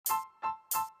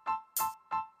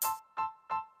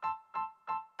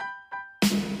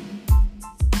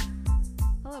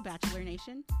Hello, Bachelor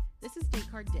Nation. This is Date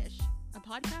Card Dish, a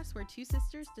podcast where two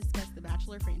sisters discuss the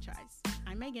Bachelor franchise.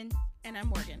 I'm Megan. And I'm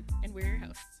Morgan, and we're your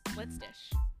hosts. Let's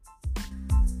dish.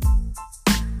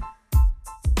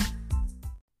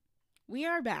 We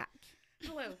are back.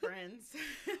 Hello, friends.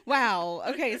 Wow.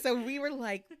 Okay, so we were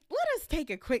like, let us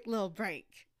take a quick little break.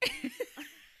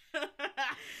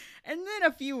 And then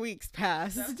a few weeks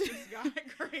passed. That just got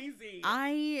crazy.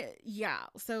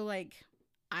 So like,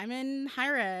 I'm in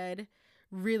higher ed.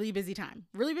 Really busy time,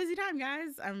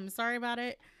 guys. I'm sorry about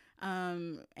it.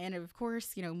 And of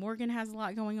course, Morgan has a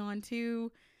lot going on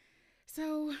too.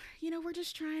 So, we're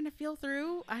just trying to feel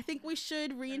through. I think we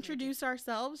should reintroduce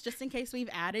ourselves just in case we've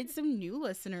added some new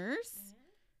listeners.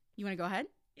 You want to go ahead?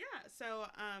 Yeah. So,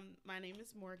 my name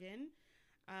is Morgan.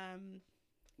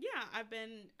 I've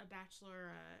been a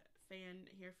Bachelor fan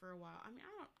here for a while. I mean,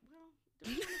 do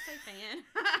I want to say fan?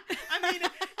 I mean,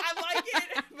 I like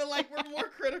it, but like we're more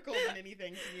critical than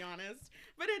anything, to be honest.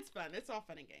 But it's fun. It's all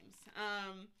fun and games.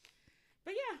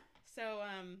 But yeah, so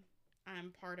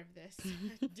I'm part of this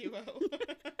duo.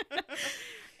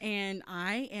 And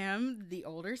I am the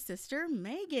older sister,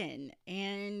 Megan.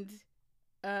 And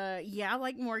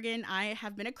like Morgan, I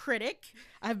have been a critic.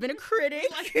 I've been a critic.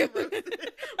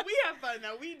 We have fun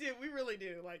though. We do. We really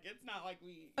do. Like, it's not like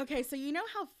we. Okay, so you know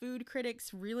how food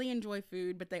critics really enjoy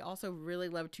food, but they also really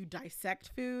love to dissect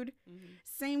food? Mm-hmm.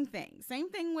 Same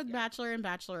thing with Bachelor and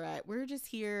Bachelorette. We're just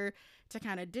here to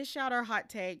kind of dish out our hot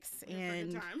takes,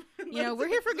 and we're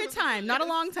here for a good time, not a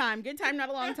long time. Good time, not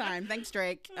a long time. Thanks,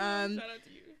 Drake. Shout out to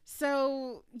you.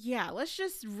 So, let's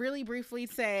just really briefly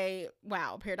say,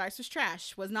 wow, Paradise was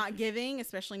trash. Was not giving,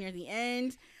 especially near the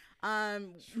end.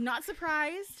 Not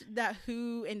surprised that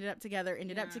who ended up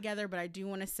together, but I do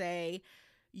want to say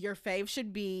your fave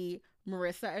should be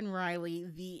Marissa and Riley,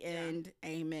 the end.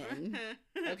 Amen.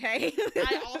 Okay?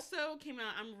 I also came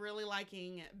out, I'm really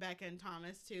liking Becca and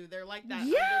Thomas too. They're like that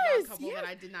underdog couple that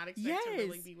I did not expect to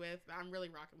really be with. I'm really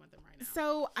rocking with them right now.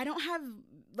 So I don't have,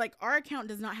 our account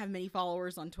does not have many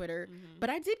followers on Twitter,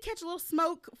 but I did catch a little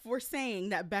smoke for saying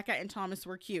that Becca and Thomas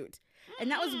were cute.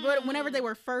 And that was whenever they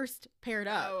were first paired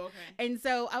up. Oh, okay. And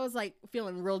so I was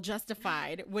feeling real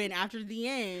justified when after the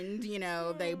end,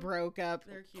 they broke up,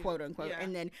 quote unquote,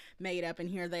 and then made up. And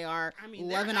here they are,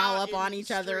 loving all up on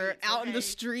each other, out in the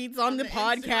streets, on the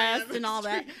podcast and all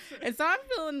that. And so I'm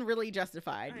feeling really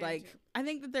justified. I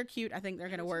think that they're cute. I think they're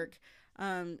going to work.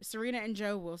 Serena and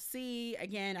Joe, we'll see.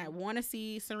 Again, I want to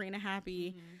see Serena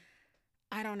happy. Mm-hmm.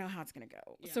 I don't know how it's going to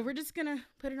go. Yeah. So we're just going to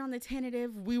put it on the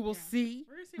tentative. We will see.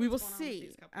 We will see.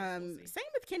 Same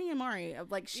with Kenny and Mari.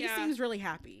 She seems really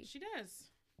happy. She does,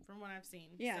 from what I've seen.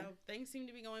 Yeah. So things seem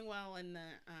to be going well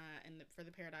for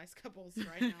the Paradise couples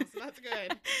right now. So that's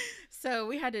good. So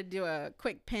we had to do a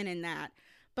quick pin in that.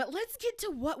 But let's get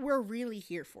to what we're really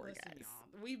here for, guys.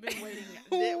 Y'all, we've been waiting.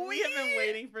 We have been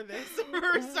waiting for this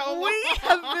for so long. We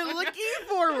have been looking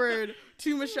forward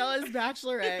to Michelle as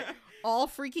Bachelorette all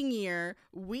freaking year.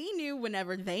 We knew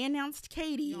whenever they announced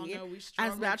Katie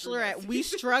as Bachelorette, we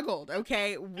struggled,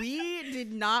 okay? We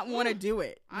did not want to do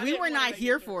it. We were not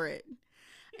here for it.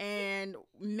 And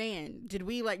man, did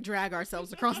we drag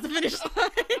ourselves across the finish line.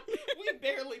 We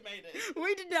barely made it.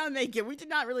 We did not make it. We did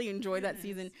not really enjoy that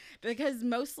season because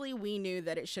mostly we knew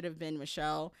that it should have been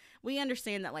Michelle. We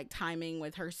understand that timing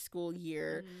with her school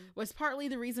year was partly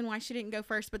the reason why she didn't go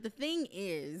first. But the thing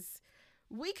is,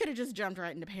 we could have just jumped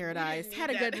right into Paradise, had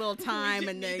a good little time,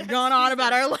 and then gone on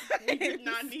about our lives. We did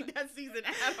not need that season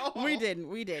at all. We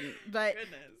didn't. But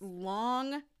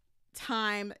long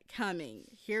time coming.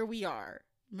 Here we are.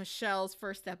 Michelle's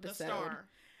first episode. The star.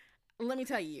 Let me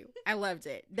tell you, I loved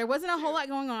it. There wasn't a whole lot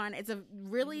going on. It's a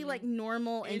really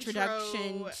normal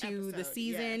introduction to the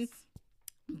season. Yes.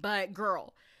 But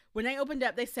girl, when they opened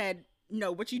up, they said, no,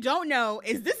 what you don't know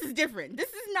is this is different. This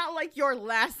is not like your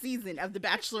last season of The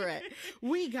Bachelorette.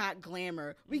 We got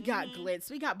glamour. We got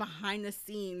glitz. We got behind the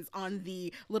scenes on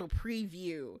the little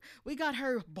preview. We got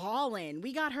her balling.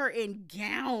 We got her in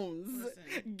gowns.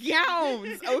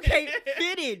 Gowns, okay?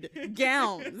 Fitted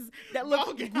gowns that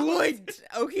look good,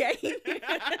 okay?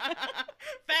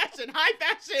 Fashion, high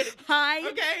fashion.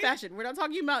 High fashion. We're not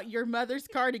talking about your mother's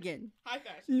cardigan. High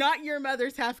fashion. Not your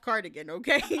mother's half cardigan,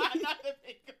 okay? Not the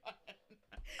big one.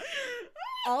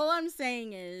 All I'm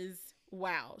saying is,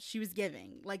 wow, she was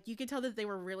giving. You could tell that they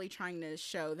were really trying to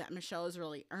show that Michelle is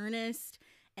really earnest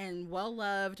and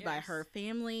well-loved by her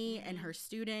family and her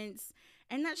students,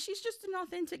 and that she's just an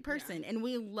authentic person, and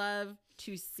we love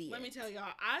to see it. Let me tell y'all,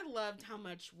 I loved how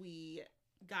much we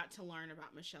got to learn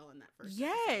about Michelle in that first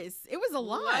episode. It was a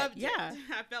lot. Loved it.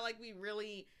 I felt like we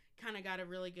really kind of got a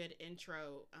really good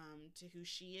intro to who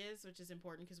she is, which is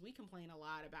important because we complain a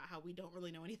lot about how we don't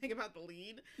really know anything about the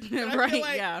lead. But right, I feel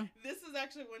like yeah. this is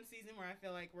actually one season where I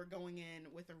feel like we're going in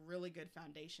with a really good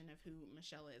foundation of who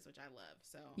Michelle is, which I love.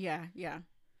 So yeah.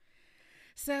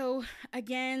 So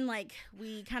again, like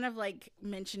we kind of like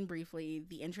mentioned briefly,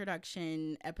 the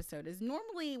introduction episode is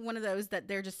normally one of those that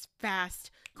they're just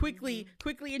fast, quickly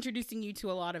introducing you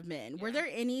to a lot of men. Yeah. Were there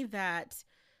any that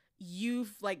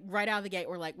you've like right out of the gate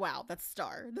were like, wow, that's a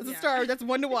star. That's a star. That's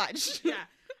one to watch. Yeah.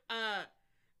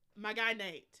 My guy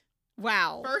Nate.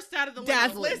 Wow. First out of the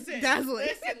limo. Listen.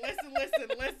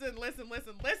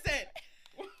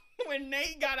 When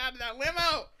Nate got out of that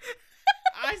limo,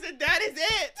 I said, that is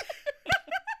it.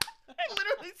 I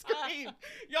literally screamed.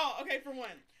 Y'all, okay, for one.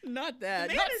 Not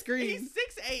that. Not scream. He's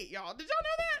 6'8", y'all. Did y'all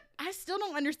know that? I still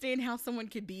don't understand how someone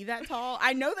could be that tall.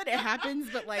 I know that it happens,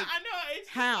 but like, I know. It's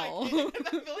how? Like, I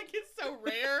feel like it's so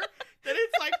rare that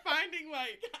it's like finding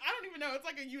like, I don't even know. It's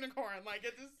like a unicorn. Like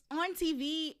it's just. On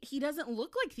TV, he doesn't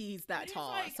look like he's that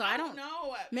tall. Like, so I don't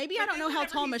know. Maybe I don't know how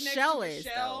tall Michelle is,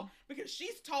 though. Because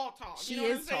she's tall. She you know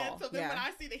is what I'm saying? tall. So then when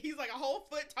I see that he's like a whole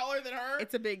foot taller than her.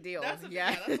 It's a big deal. That's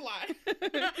a lot.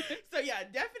 So yeah,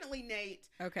 definitely Nate.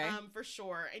 Okay. For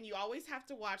sure. And you always have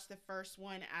to watch the first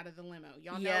one out of the limo.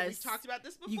 Y'all know we've talked about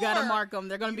this before. You got to mark them.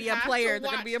 They're going to be a player. They're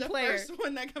going to be a player. The first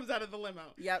one that comes out of the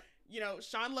limo. Yep. You know,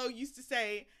 Sean Lowe used to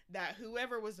say that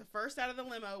whoever was the first out of the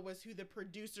limo was who the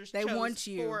producers chose want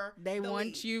you. For the lead. They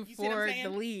want you for the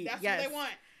lead. That's what they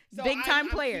want. So big time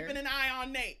player. I'm keeping an eye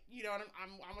on Nate. You know, I'm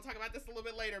gonna talk about this a little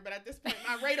bit later, but at this point,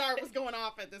 my radar was going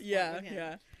off at this point. With him.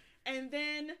 Yeah. And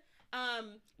then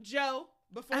Joe.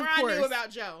 Before I knew about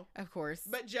Joe. Of course.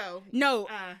 But Joe. No.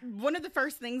 One of the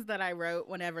first things that I wrote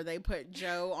whenever they put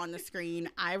Joe on the screen,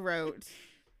 I wrote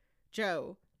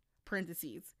Joe,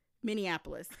 parentheses,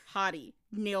 Minneapolis, hottie,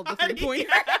 nailed the 3-pointer.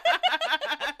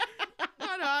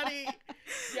 Hottie.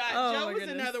 Yeah, Joe was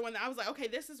another one that I was like, okay,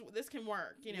 this can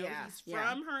work. You know, he's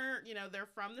from her. You know, they're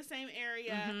from the same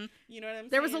area. Mm-hmm. You know what I'm saying?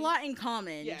 There was a lot in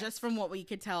common just from what we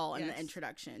could tell in the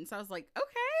introduction. So I was like, okay,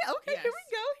 here we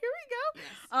go.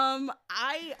 Yes.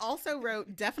 I also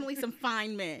wrote definitely some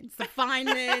fine men.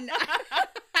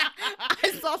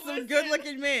 I saw some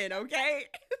good-looking men, okay?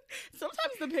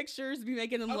 Sometimes the pictures be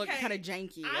making them look kind of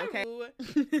janky, okay?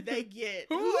 They get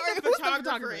who the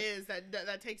photographer is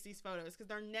that takes these photos, because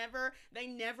they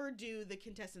never do the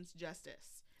contestants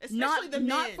justice. Especially the men.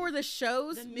 Not for the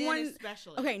shows. The men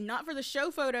especially. Okay, not for the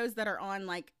show photos that are on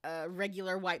like a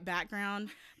regular white background,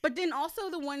 but then also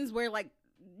the ones where like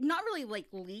not really like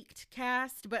leaked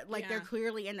cast, but like they're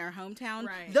clearly in their hometown.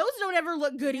 Right. Those don't ever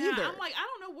look good either. I'm like, I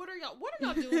don't know what are y'all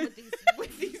doing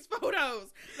with these photos?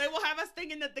 They will have us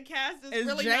thinking that the cast is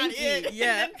really janky. Not it.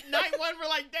 Yeah. And then night one we're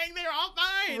like, dang, they're all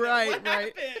fine. Right. What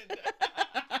happened?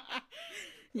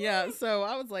 Yeah. So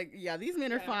I was like, yeah, these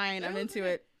men are fine. I'm into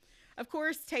it. Of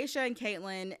course, Tayshia and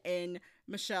Caitlyn and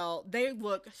Michelle, they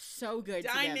look so good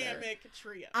together. Dynamic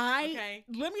trio.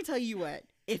 Let me tell you what.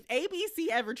 If ABC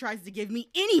ever tries to give me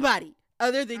anybody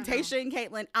other than Tayshia and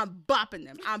Caitlyn, I'm bopping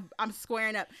them. I'm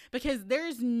squaring up because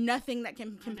there's nothing that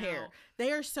can compare.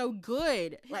 They are so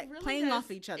good, playing off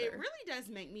each other. It really does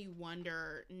make me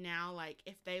wonder now, like,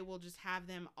 if they will just have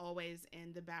them always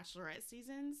in the Bachelorette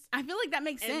seasons. I feel like that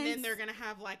makes sense. And then they're going to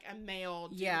have, like, a male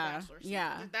do the Bachelor season.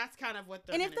 Yeah. That's kind of what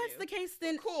they're going to do. And if that's the case,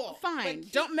 then cool. Fine.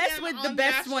 Don't mess with the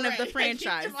best one of the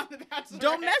franchise.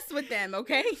 Don't mess with them,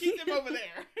 okay? Keep them over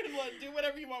there. Do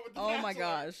whatever you want with the Bachelor. Oh, my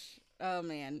gosh. Oh,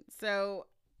 man. So,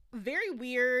 very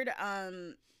weird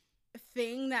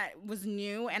thing that was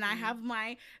new, and I have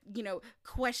my,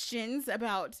 questions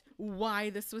about why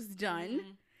this was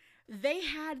done. They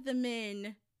had the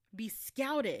men be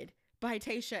scouted by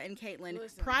Tayshia and Caitlyn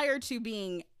prior to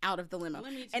being out of the limo.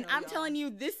 And I'm telling you,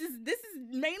 this is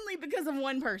mainly because of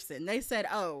one person. They said,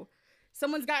 oh,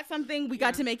 someone's got something. We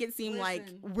got to make it seem like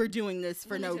we're doing this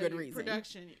for no good reason.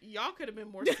 Production, y'all could have been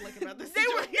more slick about this. They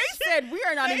said we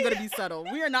are not even going to be subtle.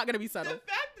 We are not going to be subtle. The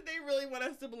fact that they really want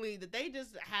us to believe that they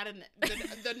just had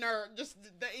the nerve, just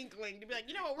the inkling to be like,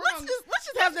 you know what, let's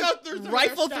just have them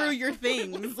rifle through your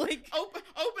things. Like open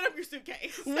up your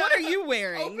suitcase. What are you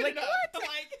wearing? Open it up. What?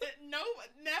 Like no,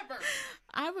 never.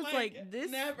 I was like this.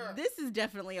 Never. This is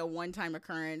definitely a one-time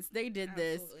occurrence. They did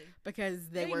this because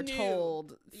they were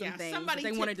told some things that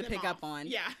they wanted to pick up on.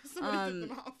 Yeah, somebody tipped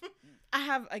them off. I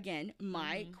have, again,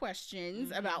 my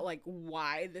questions about, like,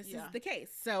 why this is the case.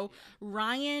 So,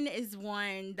 Ryan is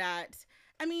one that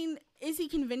I mean, is he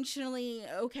conventionally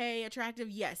okay, attractive?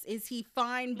 Yes. Is he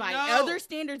fine by other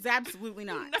standards? Absolutely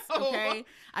not. No. Okay?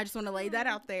 I just want to lay that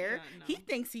out there. Yeah, no. He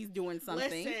thinks he's doing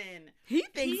something. Listen. He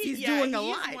thinks he's doing a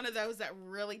lot. He's one of those that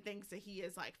really thinks that he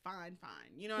is like fine.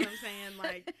 You know what I'm saying?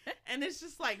 Like, and it's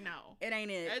just like, no. It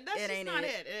ain't it. That's it just ain't not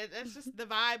it. It's just the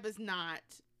vibe is not.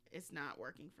 It's not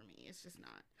working for me. It's just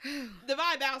not. The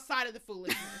vibe outside of the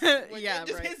foolishness. Yeah,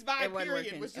 just right. his vibe, period,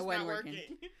 working. was just not working.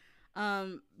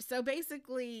 So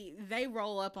basically, they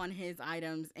roll up on his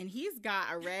items, and he's got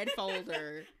a red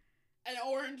folder. An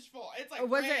orange folder. It's like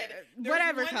was red. It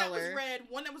whatever one color? That was red.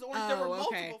 One that was orange. There were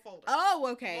multiple folders. Oh,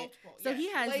 okay. Multiple, so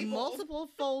he has labeled. multiple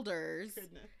folders.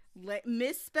 Goodness.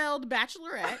 Misspelled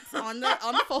Bachelorette on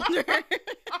the folder.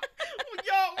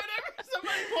 Yo, whenever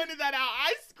somebody pointed that out,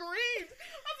 I screamed.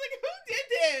 I was like, "Who did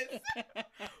this?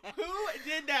 Who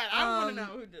did that? I want to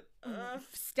know who did."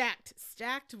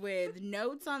 Stacked with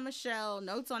notes on Michelle,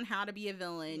 notes on how to be a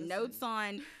villain, notes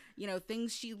on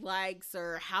things she likes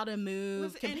or how to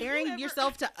move, comparing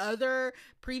yourself to other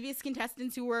previous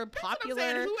contestants who were popular. That's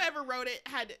what I'm saying. Whoever wrote it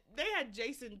had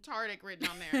Jason Tardik written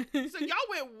on there. So y'all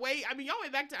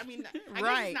went back to. I mean,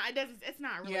 I guess it's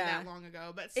not really that long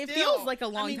ago, but still, it feels like a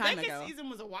long time ago. That season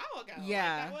was a while ago.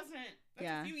 Yeah, like, that's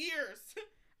a few years.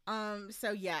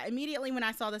 So yeah, immediately when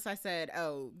I saw this, I said,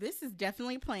 "Oh, this is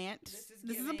definitely plant.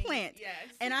 This is a plant." Yes.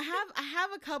 And I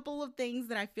have a couple of things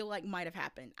that I feel like might have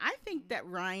happened. I think that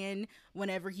Ryan,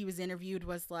 whenever he was interviewed,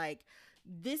 was like,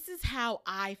 "This is how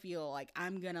I feel like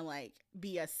I'm gonna like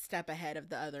be a step ahead of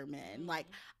the other men. Like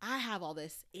I have all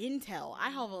this intel, I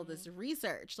have all this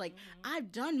research. Like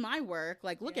I've done my work.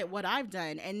 Like look at what I've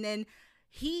done." And then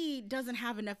he doesn't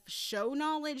have enough show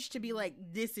knowledge to be like,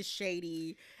 this is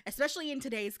shady, especially in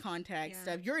today's context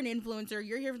of you're an influencer,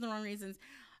 you're here for the wrong reasons,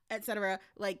 etc.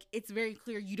 Like, it's very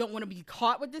clear you don't want to be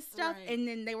caught with this stuff. Right. And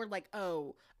then they were like,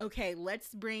 oh, okay,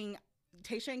 let's bring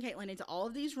Tayshia and Caitlyn into all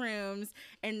of these rooms.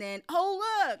 And then,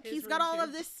 oh, look, he's got all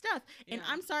of this stuff. Yeah. And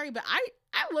I'm sorry, but I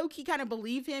low-key kind of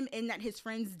believe him in that his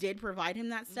friends did provide him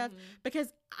that stuff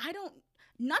because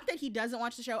not that he doesn't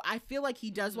watch the show. I feel like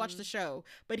he does watch the show,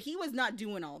 but he was not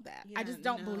doing all that. I just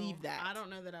don't believe that. I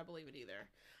don't know that I believe it either.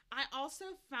 I also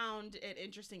found it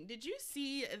interesting. Did you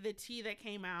see the tea that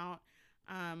came out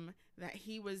that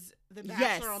he was the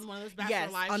Bachelor on one of those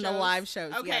Bachelor live shows? On the live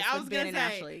shows. Okay, yes, I was going to say.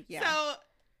 Ashley. Yeah. So,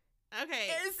 okay.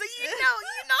 So you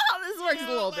know how this works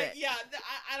a little bit. Yeah,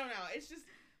 I don't know. It's just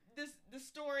his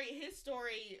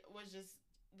story was just,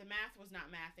 the math was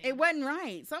not mathing. It wasn't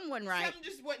right. Something wasn't right. Something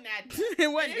just wasn't adding. It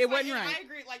wasn't right. I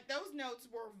agree. Like those notes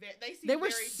were they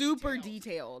were super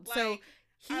detailed. Like, so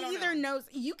he either knows.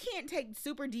 You can't take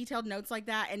super detailed notes like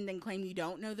that and then claim you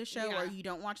don't know the show or you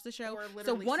don't watch the show.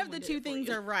 So one of the two things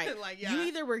are right. Like, you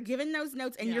either were given those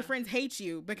notes and your friends hate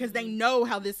you because they know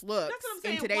how this looks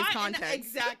in today's context.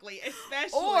 Exactly.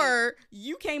 Especially. Or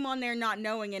you came on there not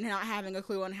knowing and not having a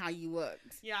clue on how you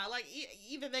looked. Yeah, like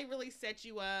either they really set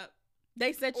you up.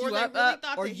 They set you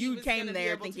up, or you came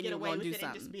there thinking you were going to do something.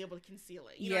 And just be able to conceal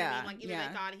it. You know what I mean? Like, either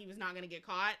they thought he was not going to get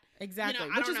caught. Exactly.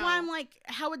 Which is why I'm like,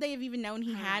 how would they have even known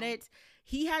he had it?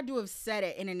 He had to have said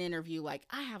it in an interview, like,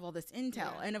 I have all this intel.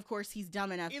 Yeah. And of course, he's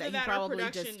dumb enough that he probably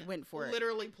just went for it.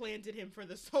 Literally planted him for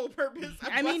the sole purpose of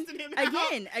busting him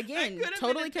again,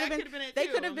 totally could have been. They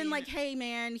could have been like, hey,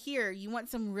 man, here, you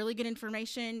want some really good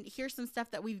information? Here's some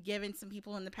stuff that we've given some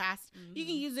people in the past. You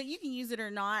can use it. You can use it or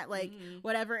not, like,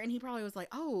 whatever. And he probably was like,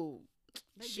 oh,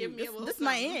 shoot, this is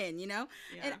my in, you know?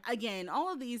 Yeah. And again,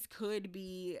 all of these could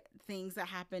be things that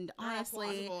happened.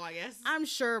 Honestly, plausible, I guess. I'm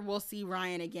sure we'll see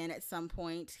Ryan again at some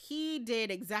point. He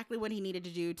did exactly what he needed to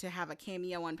do to have a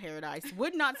cameo on Paradise.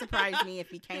 Would not surprise me if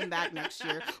he came back next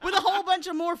year with a whole bunch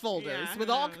of more folders with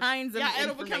all kinds of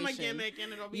information. It'll become a gimmick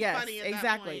and it'll be funny at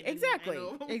exactly,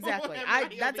 that point.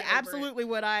 Exactly. That's absolutely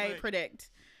what I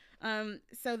predict.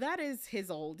 So that is his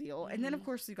whole deal. And then of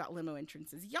course we've got limo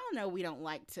entrances. Y'all know we don't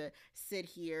like to sit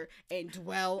here and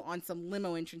dwell on some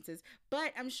limo entrances,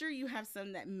 but I'm sure you have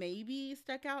some that maybe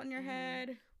stuck out in your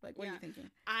head. Like, what are you thinking?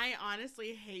 I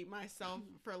honestly hate myself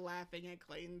for laughing at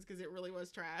Clayton's because it really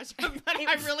was trash. But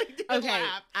I really did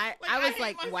laugh. I was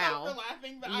like, wow.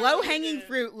 Low hanging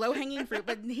fruit.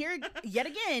 But here, yet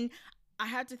again, I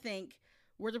have to think,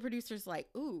 were the producers like,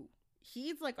 ooh,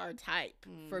 he's like our type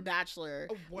for Bachelor.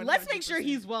 100%. Let's make sure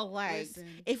he's well liked.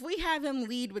 If we have him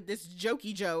lead with this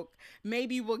jokey joke,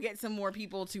 maybe we'll get some more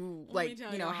people to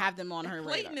have them on her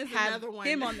radar. Clayton is another one.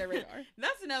 Him on their radar.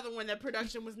 That's another one that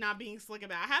production was not being slick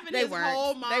about. Having his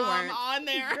whole mom on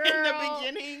there in the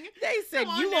beginning. They said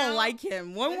you won't like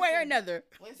him one way or another.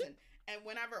 Listen. And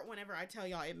whenever I tell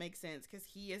y'all, it makes sense because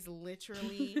he is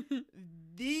literally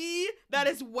that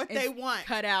is what they want.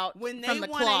 Cut out when they from the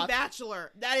want cloth. a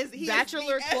bachelor. That is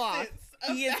bachelor cloth.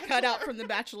 He is cut out from the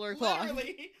bachelor cloth.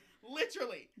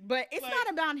 Literally. But it's not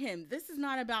about him. This is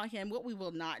not about him. What we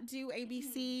will not do,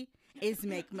 ABC, is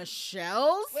make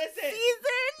Michelle's season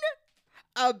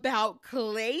about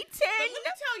Clayton. But let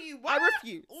me tell you, why I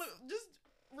refuse.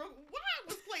 Why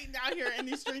was Clayton out here in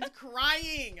these streets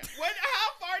crying?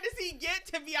 How far does he get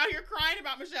to be out here crying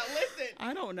about Michelle? Listen,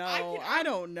 I don't know. I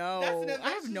don't know.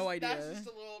 I have no idea. That's just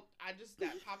a little.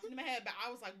 That popped into my head, but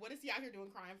I was like, what is he out here doing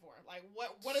crying for? Like,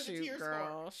 what are the tears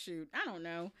for? Shoot, I don't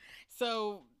know.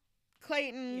 So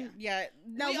Clayton,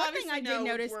 no. One thing I did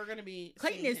notice, we're gonna be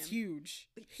Clayton is huge.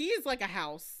 He is like a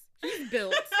house. He's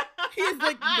built. He's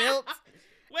like built.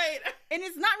 Wait. And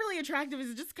it's not really attractive.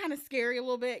 It's just kind of scary a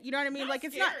little bit. You know what I mean? Like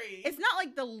it's scary. It's not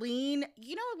like the lean,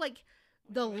 like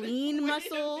the lean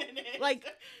muscle. Like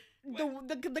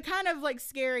the kind of like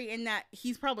scary in that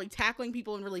he's probably tackling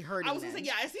people and really hurting them. I was gonna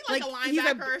say, is he like a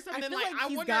linebacker or something? I feel like I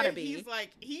he's wonder gotta if be.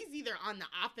 he's either on the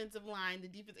offensive line, the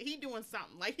defense. He's doing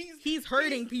something. Like he's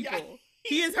hurting people. Yeah.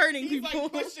 He is hurting people. He's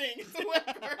like pushing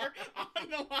whoever on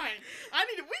the line. We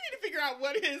need to figure out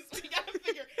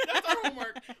that's our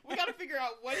homework. We gotta figure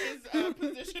out what his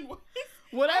position was.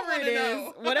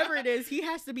 Whatever it is, he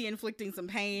has to be inflicting some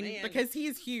pain because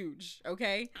he's huge.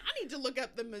 Okay. I need to look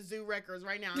up the Mizzou records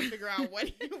right now and figure out what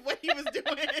he was doing.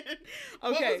 Okay.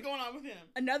 What was going on with him?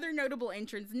 Another notable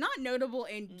entrance, not notable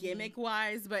in gimmick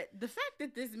wise, but the fact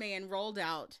that this man rolled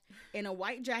out in a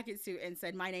white jacket suit and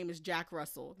said, "My name is Jack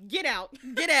Russell. Get out.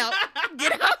 Get out.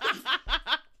 Get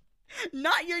out."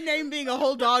 Not your name being a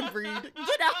whole dog breed.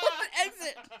 Get out.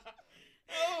 Exit.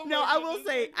 Oh no, I will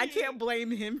say I can't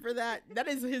blame him for that. That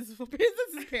is his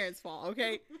parents' fault,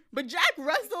 okay? But Jack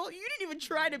Russell, you didn't even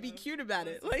try to be cute about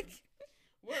it. Like,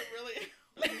 what really?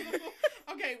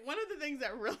 Okay, one of the things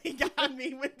that really got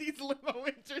me with these limo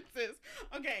entrances.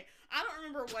 Okay, I don't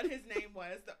remember what his name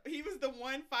was. He was the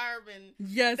one fireman.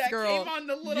 Yes, that girl. came on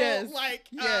the little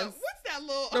what's that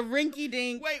little? The rinky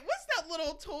dink. Wait, what's that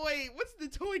little toy? What's the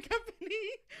toy company?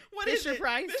 What Fisher is it?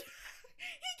 Price.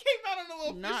 He came out on a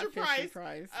little Not Fisher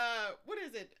Price. What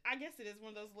is it? I guess it is one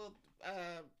of those little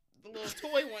the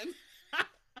little toy ones. I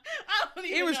don't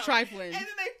even know. It was trifling. And then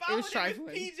they followed him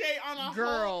with PJ on a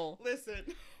girl. Listen.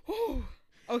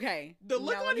 Okay. The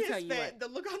look on his face. The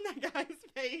look on that guy's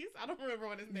face. I don't remember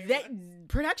what his name was.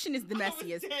 Production is the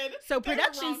messiest. So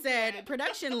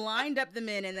production lined up the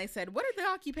men and they said, "What are the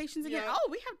occupations again?" Yeah. Oh,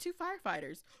 we have 2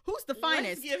 firefighters. Who's the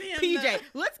finest? PJ.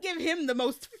 Let's give him the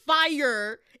most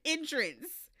fire entrance.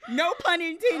 No pun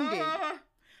intended.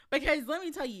 Because let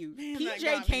me tell you,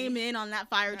 PJ came in on that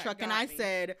fire truck and I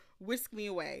said, "Whisk me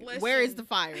away. Listen. Where is the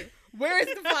fire? Where is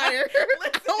the fire?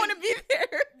 I want to be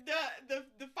there." The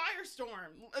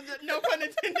firestorm, no pun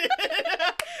intended,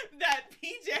 that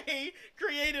PJ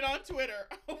created on Twitter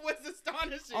was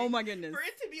astonishing. Oh my goodness. For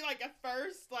it to be like a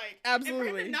first, absolutely,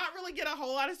 and for him to not really get a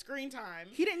whole lot of screen time.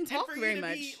 He didn't talk very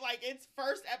much. Be, its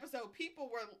first episode, people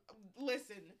were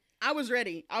I was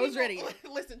ready.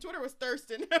 Listen, Twitter was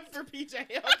thirsting for PJ.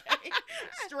 Okay,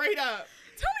 straight up.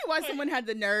 Tell me why someone had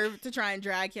the nerve to try and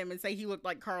drag him and say he looked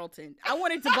like Carlton. I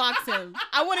wanted to box him.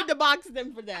 I wanted to box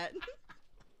them for that.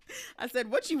 I said,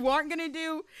 what you aren't going to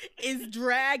do is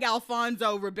drag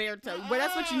Alfonso Roberto. But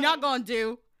that's what you're not going to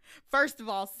do. First of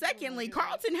all. Secondly,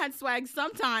 Carlton had swag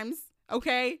sometimes.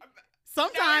 Okay?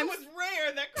 Sometimes. Now, it was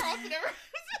rare that Carlton ever...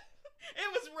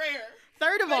 It was rare.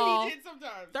 Third of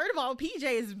all, PJ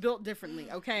is built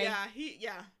differently, okay?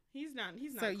 Yeah, he's not.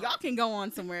 So Carlton. Y'all can go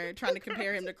on somewhere trying to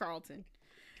compare him to Carlton.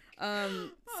 So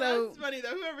that's funny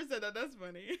though. Whoever said that, that's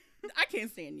funny. I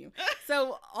can't stand you.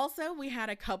 So also we had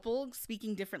a couple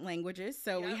speaking different languages.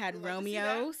 So we had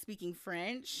Romeo speaking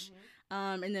French,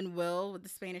 and then Will with the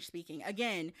Spanish speaking.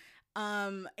 Again,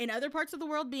 in other parts of the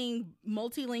world, being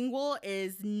multilingual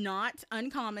is not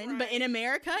uncommon, but in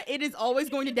America, it is always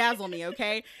going to dazzle me.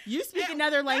 Okay, you speak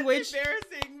another language. That's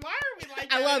embarrassing. Why are we like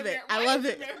that? I love it. I love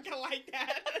it. America like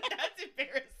that. That's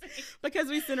embarrassing. Because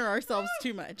we center ourselves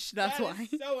too much. That's why.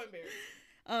 Is so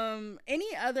embarrassing.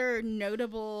 Any other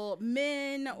notable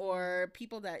men or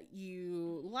people that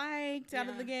you liked out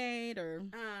of the gate, or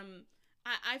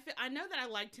I know that I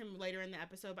liked him later in the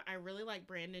episode, but I really like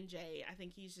Brandon J. I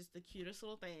think he's just the cutest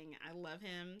little thing. I love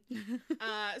him.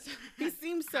 So he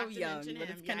seems so young, but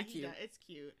it's kind of cute. It's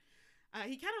cute.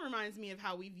 He kind of reminds me of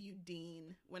how we viewed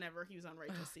Dean whenever he was on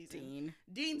Rachel's season.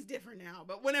 Dean's different now,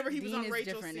 but whenever he was on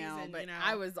Rachel's season, now, but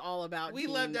I was all about we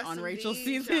Dean loved us on Rachel's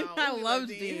Dean, season. I loved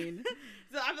Dean.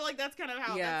 So I feel like that's kind of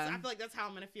how I feel like that's how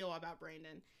I'm gonna feel about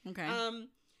Brandon. Okay. And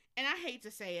I hate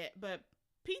to say it, but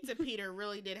Pizza Peter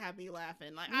really did have me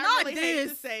laughing. Like, Not I really this. hate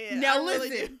to say it. Now really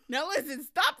listen. Now listen.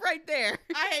 Stop right there.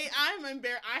 I'm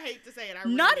embarrassed. I hate to say it. I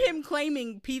really Not do. him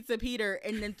claiming Pizza Peter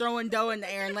and then throwing dough in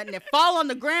the air and letting it fall on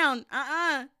the ground. No,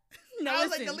 I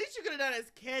was listen. like, the least you could have done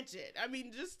is catch it. I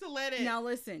mean, just to let it. Now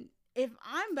listen. If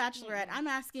I'm Bachelorette, I'm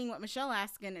asking what Michelle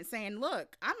asking and saying,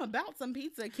 look, I'm about some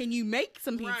pizza. Can you make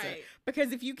some pizza? Right.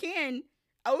 Because if you can,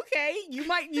 okay, you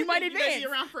might advance. Be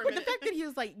around for a But the minute. fact that he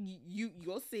was like,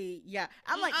 you'll see. Yeah.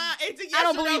 I'm like, it's a yes I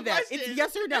don't or believe no that. question. It's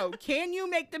yes or no. Can you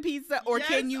make the pizza or yes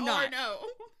can you not? Or no.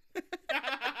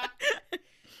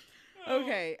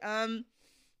 Okay.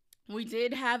 We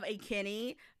did have a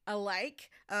Kenny alike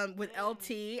with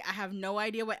LT. I have no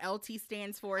idea what LT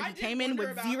stands for. He came in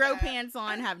with zero pants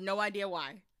on. Have no idea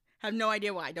why.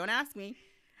 Don't ask me.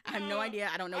 I have no idea.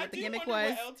 I don't know what the gimmick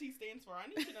was. What LT stands for. I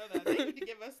need to know that. They need to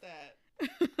give us that.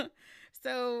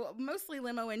 So mostly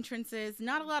limo entrances.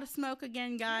 Not a lot of smoke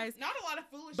again, guys. Not a lot of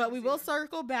foolishness. But we will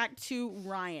circle back to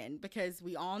Ryan because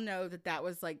we all know that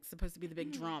was like supposed to be the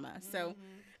big drama. So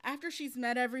after she's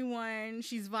met everyone,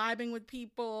 she's vibing with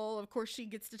people. Of course, she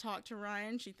gets to talk to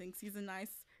Ryan. She thinks he's a nice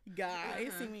guy,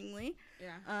 seemingly.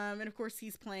 Yeah. And of course,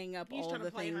 he's playing up He's all trying the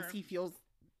to play things her. he feels.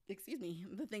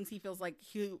 The things he feels like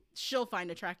she'll find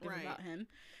attractive about him.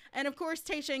 And of course,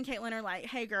 Tayshia and Caitlyn are like,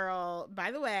 hey girl,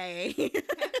 by the way,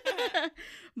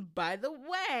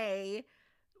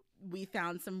 we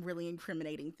found some really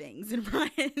incriminating things in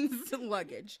Ryan's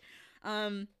luggage.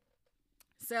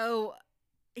 So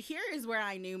here is where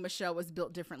I knew Michelle was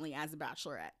built differently as a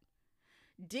Bachelorette.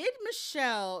 Did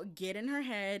Michelle get in her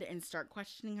head and start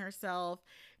questioning herself?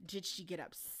 Did she get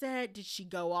upset? Did she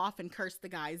go off and curse the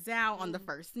guys out on the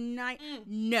first night?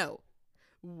 No.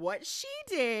 What she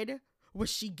did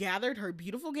was she gathered her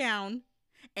beautiful gown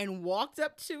and walked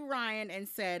up to Ryan and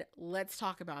said, let's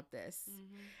talk about this.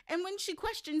 And when she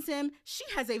questions him, she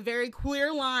has a very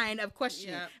clear line of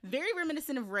questioning. Very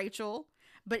reminiscent of Rachel,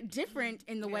 but different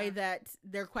in the way that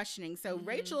they're questioning. So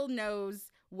Rachel knows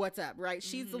what's up, right?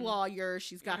 She's the lawyer.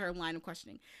 She's got her line of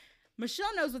questioning.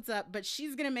 Michelle knows what's up, but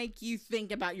she's going to make you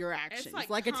think about your actions. It's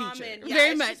like common, a teacher. Yeah,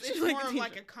 Very it's much. Just, it's more of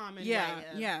like a common way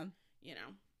of, you know.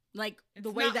 Like it's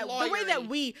the way that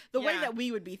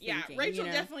we would be thinking. Yeah, Rachel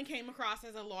definitely came across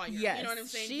as a lawyer. Yes. You know what I'm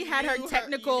saying? She had her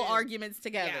technical arguments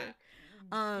together.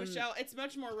 Yeah. Michelle, it's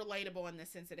much more relatable in the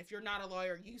sense that if you're not a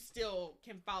lawyer, you still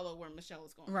can follow where Michelle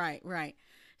is going. Right.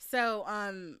 So,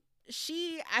 I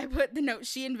put the note,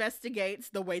 she investigates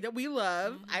the way that we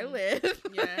love. I live.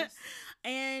 Yes.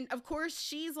 And of course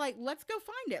she's like, let's go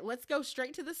find it. Let's go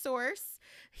straight to the source.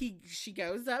 She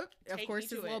goes up. Of course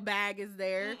his little bag is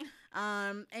there.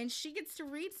 And she gets to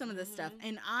read some of the stuff.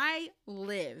 And I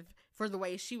live for the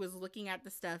way she was looking at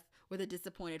the stuff with a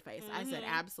disappointed face. I said,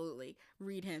 absolutely.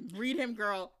 Read him,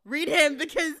 girl. Read him,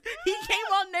 because he came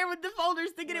on there with the folders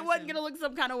thinking it wasn't going to look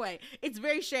some kind of way. It's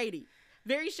very shady.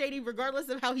 Very shady, regardless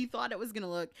of how he thought it was gonna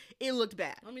look. It looked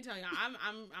bad. Let me tell you,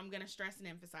 I'm gonna stress and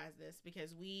emphasize this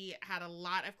because we had a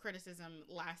lot of criticism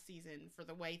last season for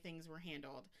the way things were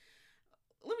handled.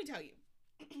 Let me tell you,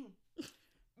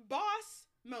 boss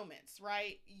moments,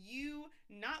 right? You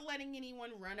not letting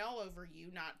anyone run all over you,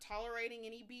 not tolerating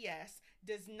any BS,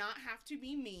 does not have to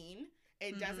be mean.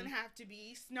 It doesn't have to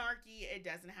be snarky. It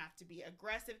doesn't have to be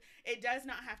aggressive. It does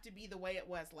not have to be the way it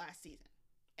was last season.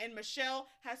 And Michelle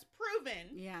has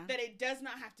proven that it does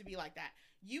not have to be like that.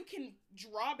 You can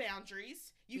draw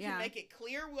boundaries. You can make it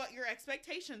clear what your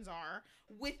expectations are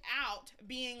without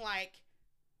being like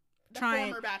the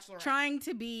former Bachelorette. Trying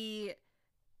to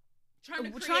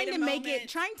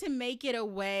make it a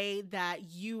way that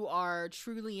you are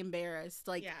truly embarrassed.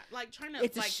 Like trying to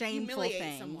it's a shameful humiliate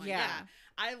thing. Someone. Yeah.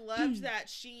 I loved that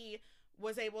she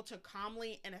was able to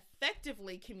calmly and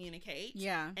effectively communicate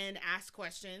and ask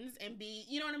questions and be,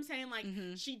 you know what I'm saying? Like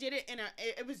she did it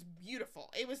it was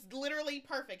beautiful. It was literally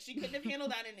perfect. She couldn't have handled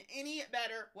that in any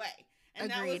better way. And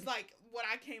that was like what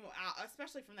I came out,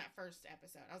 especially from that first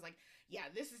episode. I was like, yeah,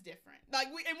 this is different. Like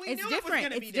we knew it was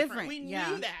going to be different. We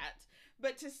knew that.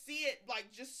 But to see it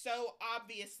like just so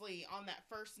obviously on that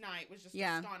first night was just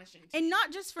astonishing. And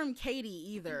not just from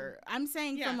Katie either. I'm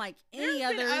saying from like any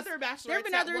other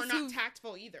bachelorettes that were not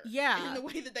tactful either. Yeah. In the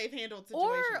way that they've handled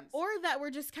situations. Or that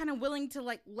were just kind of willing to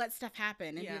like let stuff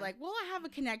happen and be like, well, I have a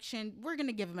connection. We're going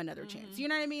to give him another chance. You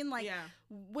know what I mean? Like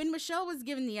when Michelle was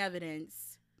given the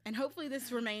evidence, and hopefully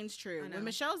this remains true. When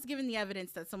Michelle's given the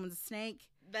evidence that someone's a snake,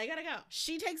 they gotta go.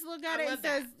 She takes a look at it and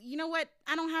says, you know what?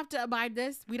 I don't have to abide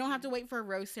this. We don't have to wait for a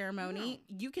rose ceremony.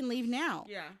 No. You can leave now.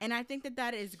 Yeah. And I think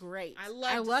that is great. I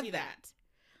love that.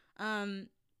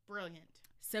 Brilliant.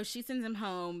 So she sends him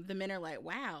home. The men are like,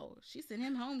 wow, she sent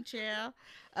him home, chill.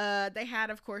 They had,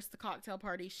 of course, the cocktail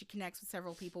party. She connects with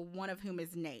several people, one of whom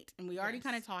is Nate. And we already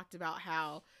kind of talked about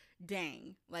how,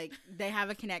 dang, like, they have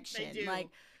a connection. They do. Like,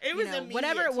 it was immediate,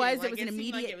 whatever it was, like, it was an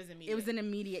immediate, like it was an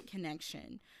immediate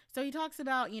connection. So he talks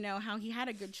about, how he had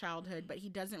a good childhood, but he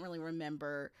doesn't really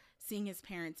remember seeing his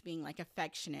parents being, like,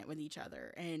 affectionate with each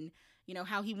other. And,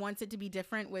 how he wants it to be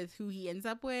different with who he ends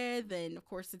up with. And, of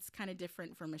course, it's kind of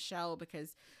different for Michelle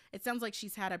because it sounds like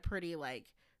she's had a pretty, like,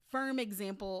 firm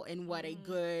example in what a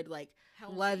good, like,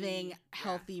 loving,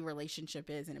 healthy relationship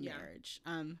is in a marriage.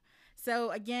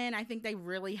 So, again, I think they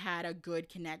really had a good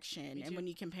connection. And when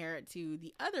you compare it to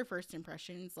the other first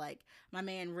impressions, like my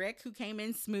man Rick, who came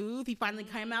in smooth, he finally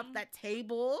came out that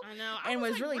table and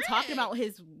was really Rick. talking about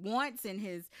his wants and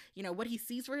his, what he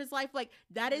sees for his life. Like,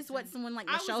 that is what someone like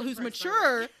Michelle, who's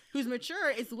mature,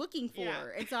 is looking for. Yeah.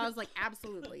 And so I was like,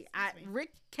 absolutely.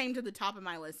 Rick came to the top of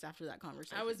my list after that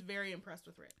conversation. I was very impressed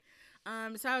with Rick.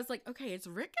 So I was like, okay, is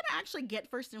Rick gonna actually get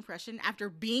first impression after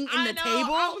being in the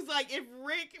table? I was like, if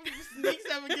Rick sneaks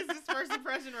up and gets his first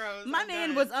impression rose, my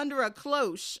man was under a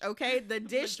cloche, okay, the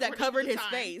dish that covered his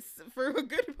face for a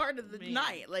good part of the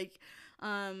night. Like,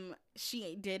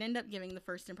 she did end up giving the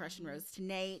first impression rose to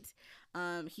Nate.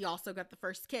 He also got the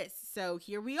first kiss. So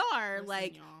here we are. Listen,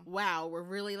 like, y'all. Wow, we're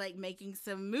really like making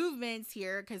some movements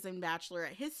here because in Bachelorette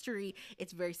history,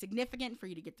 it's very significant for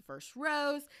you to get the first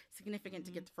rose, significant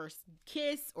to get the first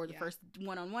kiss or the first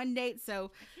one-on-one date.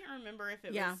 So I can't remember if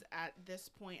it was at this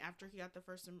point after he got the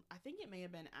first. I think it may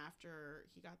have been after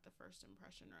he got the first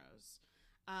impression rose.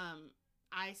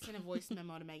 I sent a voice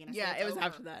memo to Megan. I said, it was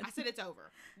after that. I said, it's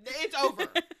over. It's over.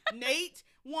 Nate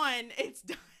won. It's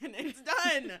done. It's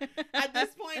done. At this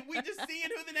point, we just seeing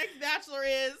who the next Bachelor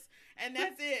is, and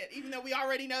that's it. Even though we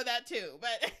already know that too.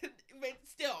 But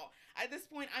still, at this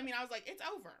point, I mean, I was like, it's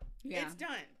over. Yeah. It's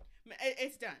done.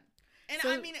 It's done. And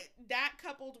so, I mean, that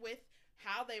coupled with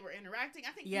how they were interacting,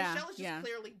 I think Michelle is just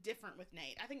clearly different with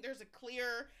Nate. I think there's a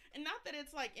clear, and not that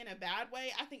it's like in a bad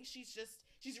way, I think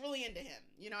she's really into him,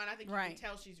 and I think you can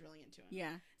tell she's really into him.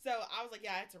 Yeah. So I was like,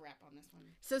 yeah, it's a wrap on this one.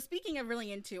 So speaking of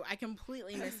really into, I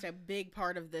completely missed a big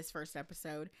part of this first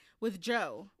episode with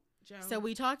Joe. So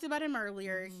we talked about him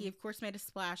earlier. Mm-hmm. He, of course, made a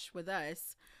splash with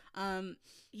us.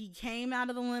 He came out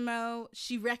of the limo.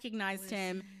 She recognized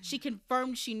him. She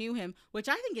confirmed she knew him, which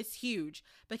I think is huge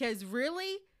because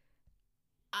really,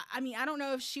 I mean, I don't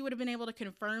know if she would have been able to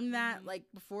confirm that like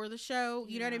before the show.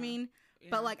 You know what I mean? Yeah.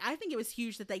 But like, I think it was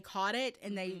huge that they caught it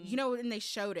and they, and they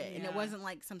showed it, and it wasn't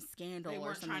like some scandal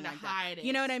or something like that. It.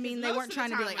 You know what I mean? They weren't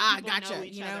trying to be like, gotcha. They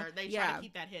try to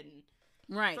keep that hidden,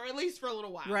 right? For at least for a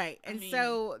little while, right? And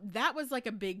so that was like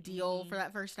a big deal for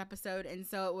that first episode, and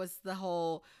so it was the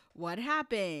whole what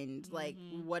happened, like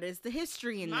what is the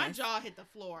history in this? My jaw hit the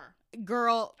floor.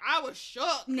 Girl, I was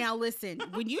shook. Now listen,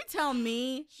 when you tell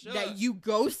me that you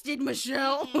ghosted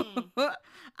Michelle,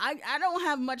 I don't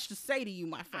have much to say to you,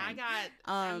 my friend.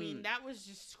 I mean, that was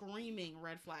just screaming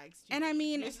red flags to and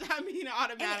me. I mean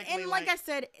automatically. And like I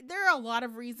said, there are a lot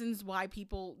of reasons why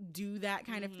people do that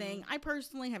kind of thing. I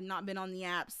personally have not been on the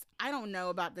apps. I don't know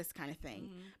about this kind of thing,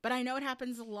 but I know it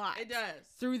happens a lot. It does.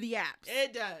 Through the apps.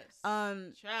 It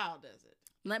does. Child does it.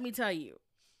 Let me tell you.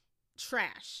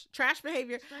 Trash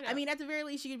behavior. I mean, at the very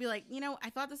least, you could be like, I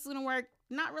thought this was gonna work.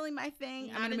 Not really my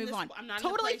thing. I'm gonna move on. I'm not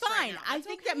totally fine. Right I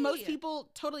think that most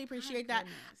people totally appreciate that.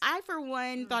 I, for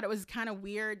one, thought it was kind of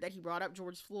weird that he brought up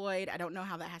George Floyd. I don't know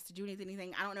how that has to do with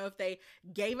anything. I don't know if they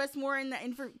gave us more in the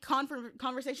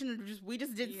conversation we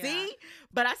just didn't see.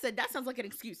 But I said that sounds like an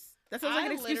excuse. That sounds like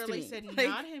an excuse to me. I literally said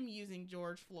not him using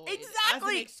George Floyd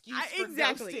exactly as an excuse for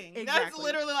ghosting. That's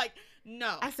literally like,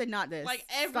 no. I said not this. Like,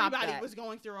 everybody was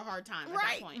going through a hard time at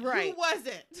that point. Right. Who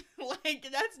wasn't? Like,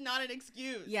 that's not an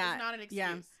excuse. Yeah. It's not an excuse.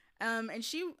 Yeah.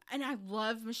 And I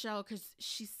love Michelle because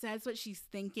she says what she's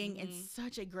thinking in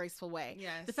such a graceful way.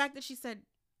 Yes. The fact that she said,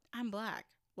 I'm Black.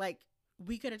 Like,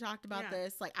 we could have talked about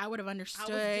this. Like, I would have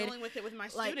understood. I was dealing with it with my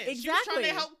students. Exactly. She was trying to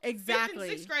help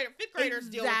fifth graders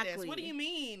deal with this. What do you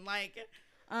mean? Like,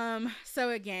 so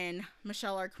again,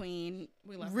 Michelle, our queen,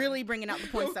 we love really her. Bringing out the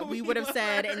points that we would have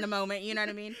said in the moment. You know what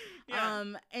I mean? Yeah.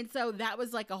 And so that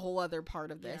was like a whole other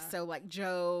part of this. Yeah. So like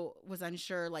Joe was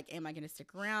unsure, like, am I going to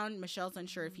stick around? Michelle's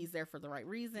unsure if he's there for the right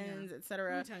reasons,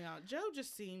 etc. Let me tell y'all, Joe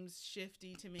just seems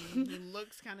shifty to me. He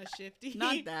looks kind of shifty.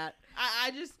 Not that.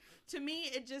 I just, to me,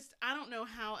 it just, I don't know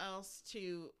how else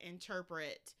to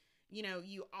interpret,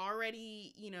 you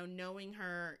already, knowing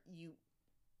her, you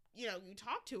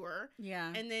talked to her.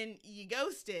 Yeah. And then you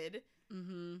ghosted.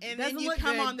 and then you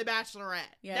come on The Bachelorette.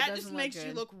 Yeah, that just makes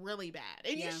you look really bad.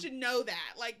 And you should know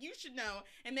that. Like, you should know.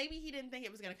 And maybe he didn't think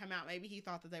it was going to come out. Maybe he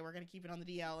thought that they were going to keep it on the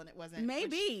DL and it wasn't.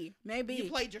 Maybe. You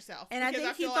played yourself. And I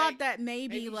think he thought that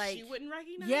maybe like she wouldn't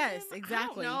recognize yes, him.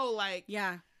 exactly. I don't know, like.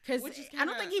 Yeah. Because I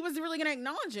don't think he was really going to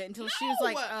acknowledge it until she was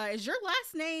like, is your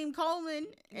last name Coleman?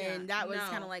 And that was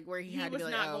kind of like where he had to be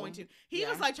like, not going to. He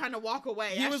was like trying to walk away.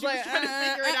 He was like, trying to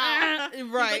figure it out.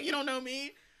 Right. Like, you don't know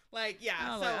me? Like,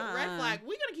 yeah. So, red flag. We're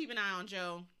going to keep an eye on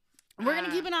Joe. We're going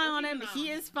to keep an eye on him.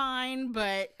 He is fine,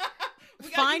 but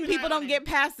fine people don't get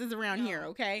passes around here,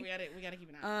 okay? We gotta keep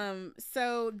an eye on him.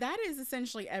 So that is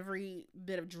essentially every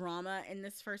bit of drama in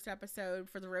this first episode.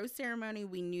 For the rose ceremony,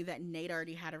 we knew that Nate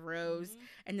already had a rose,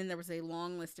 and then there was a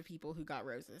long list of people who got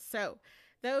roses. So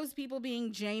those people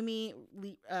being Jamie,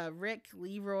 Rick,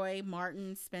 Leroy,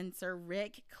 Martin, Spencer,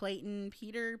 Rick, Clayton,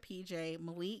 Peter, PJ,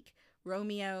 Malik,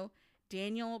 Romeo,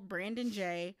 Daniel, Brandon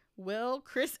J, Will,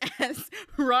 Chris S,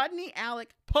 Rodney,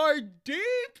 Alec,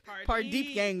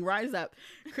 Pardeep gang, rise up,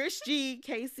 Chris G,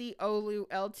 Casey, Olu,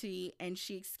 LT, and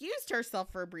she excused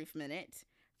herself for a brief minute,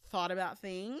 thought about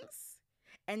things,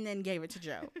 and then gave it to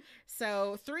Joe.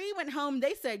 So 3 went home.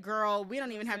 They said, girl, we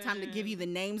don't even have time to give you the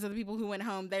names of the people who went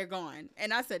home. They're gone.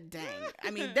 And I said, dang.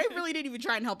 I mean, they really didn't even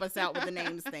try and help us out with the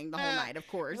names thing the whole night, of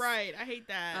course. Right. I hate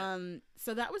that.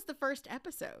 So that was the first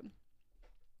episode.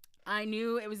 I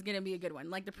knew it was going to be a good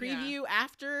one. Like the preview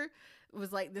after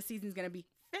was like, the season's going to be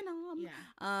phenomenal.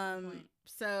 Yeah.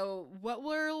 So what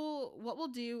we'll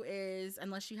do is,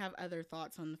 unless you have other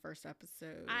thoughts on the first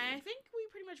episode. I think we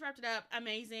pretty much wrapped it up.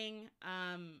 Amazing.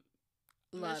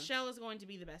 Michelle is going to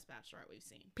be the best Bachelorette we've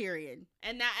seen. Period.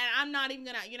 And I'm not even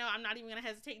gonna, I'm not even gonna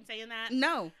hesitate in saying that.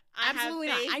 No, absolutely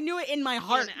not. I knew it in my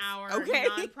heart. Our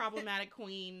non-problematic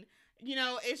queen.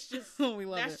 It's just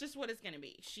that's just what it's gonna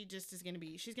be. She just is gonna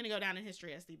be. She's gonna go down in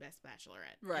history as the best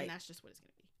Bachelorette. Right. And that's just what it's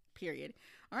gonna be. Period.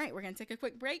 All right, we're gonna take a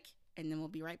quick break and then we'll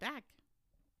be right back.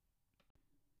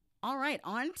 All right,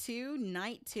 on to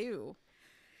night 2.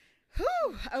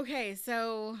 Whew. Okay,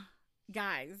 so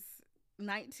guys,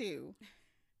 night 2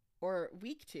 or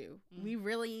week 2, we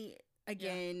really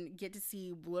get to see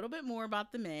a little bit more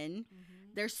about the men.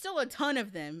 There's still a ton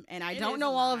of them, and I don't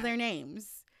know all of their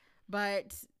names,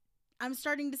 but I'm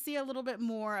starting to see a little bit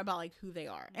more about like who they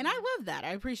are. And I love that. I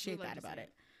appreciate that about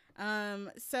it.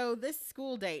 So this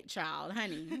school date, child,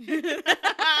 honey.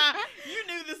 You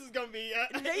knew this was going to be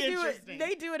interesting.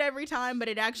 They do it every time, but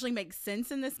it actually makes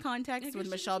sense in this context with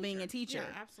Michelle being a teacher.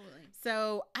 Yeah, absolutely.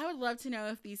 So I would love to know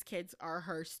if these kids are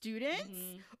her students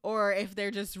or if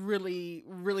they're just really,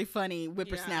 really funny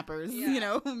whippersnappers.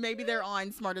 Yeah. Maybe they're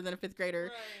on Smarter Than a Fifth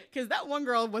Grader. Because that one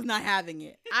girl was not having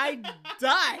it. I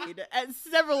died at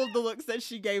several of the looks that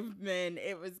she gave men.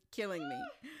 It was killing me.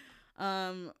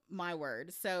 My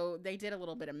word. So they did a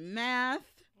little bit of math.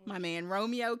 My man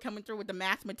Romeo coming through with the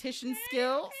mathematician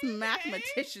skills. And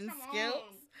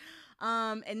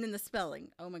then the spelling.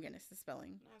 Oh my goodness, the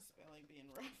spelling. Not spelling being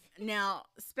rough. Now,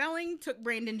 spelling took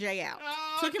Brandon J out.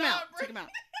 Oh, took him out.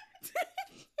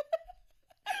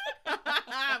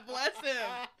 Bless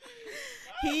him.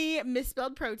 He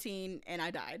misspelled protein and I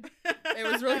died.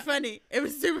 It was really funny. It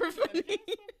was super funny.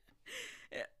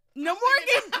 No,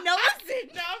 Morgan. No, listen.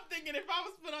 Now I'm thinking if I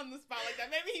was put on the spot like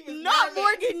that, maybe he was not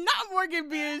nervous. Not Morgan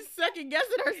being second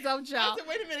guessing herself, child. I said,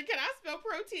 wait a minute, can I spell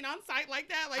protein on site like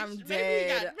that? Like I'm maybe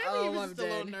dead. He was just a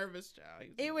little nervous,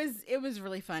 child. It was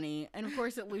really funny, and of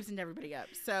course it loosened everybody up.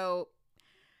 So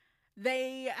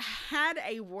they had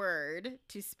a word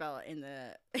to spell in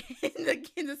the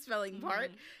spelling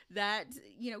part that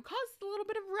caused a little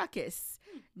bit of ruckus.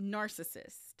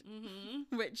 Narcissist,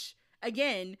 which.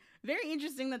 Again, very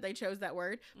interesting that they chose that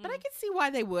word, but I could see why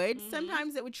they would.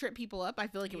 Sometimes it would trip people up. I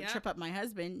feel like it would trip up my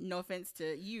husband. No offense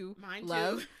to you, mine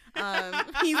love. Too.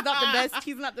 He's not the best.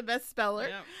 He's not the best speller.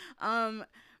 Yep.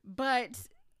 But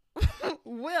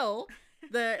Will,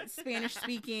 the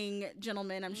Spanish-speaking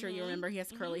gentleman, I'm sure you remember, he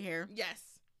has curly hair. Yes.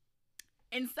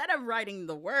 Instead of writing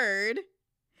the word,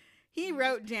 he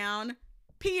wrote down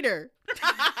Peter.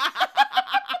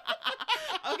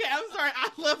 Okay, I'm sorry. I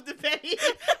love the petty.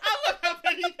 I love how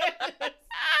petty that is.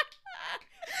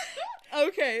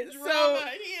 Okay, drama. So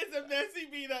he is a messy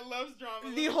bee that loves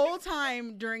drama. The whole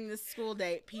time during this school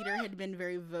date, Peter had been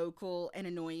very vocal and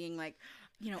annoying. Like,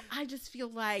 I just feel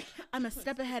like I'm a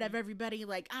step ahead of everybody.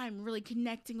 Like, I'm really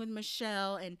connecting with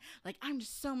Michelle, and like I'm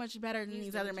just so much better than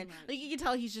these other men. Like, you can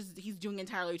tell he's doing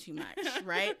entirely too much,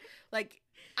 right? Like,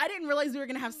 I didn't realize we were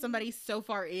gonna have somebody so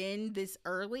far in this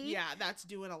early. Yeah, that's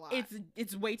doing a lot.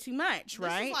 It's way too much,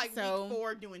 right? This is like week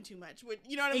 4 doing too much.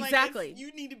 You know what I mean? Exactly. Like,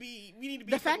 we need to be.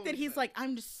 The fact that he's like,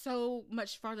 I'm just so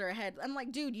much farther ahead. I'm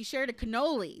like, dude, you shared a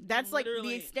cannoli. That's literally like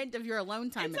the extent of your alone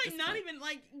time. It's like not even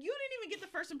like you didn't even get the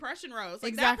first impression rose.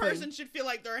 Like exactly. That person should feel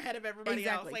like they're ahead of everybody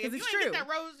else. Like if you ain't get that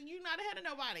rose, you're not ahead of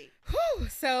nobody. Whew.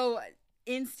 So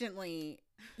instantly,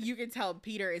 you can tell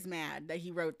Peter is mad that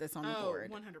he wrote this on the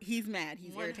board. 100%. He's mad.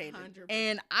 He's 100%. Irritated.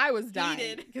 And I was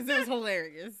dying because it was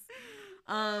hilarious.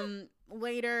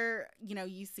 Later,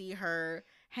 you see her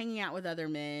hanging out with other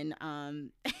men.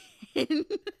 And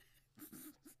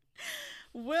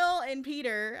Will and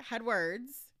Peter had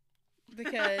words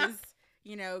because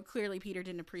clearly Peter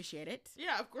didn't appreciate it.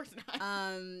 Yeah, of course not.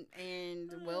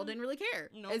 And Will didn't really care.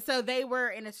 Nope. And so they were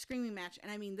in a screaming match.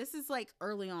 And I mean, this is like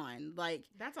early on. Like,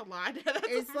 that's a lot.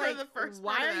 It's like, the first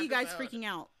why are you guys freaking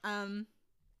out?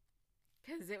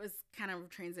 Because it was kind of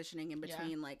transitioning in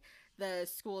between like the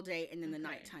school date and then the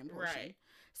nighttime portion. Right.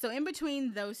 So in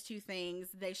between those two things,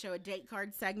 they show a date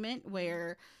card segment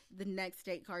where the next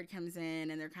date card comes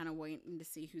in and they're kind of waiting to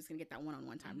see who's going to get that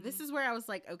one-on-one time. Mm-hmm. This is where I was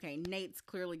like, okay, Nate's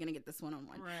clearly going to get this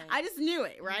one-on-one. Right. I just knew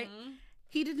it, right? Mm-hmm.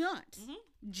 He did not. Mm-hmm.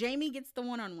 Jamie gets the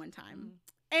one-on-one time. Mm-hmm.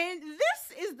 And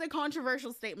this is the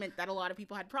controversial statement that a lot of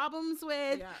people had problems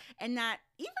with and that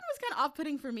even was kind of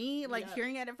off-putting for me, like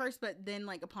hearing it at first, but then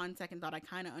like upon second thought, I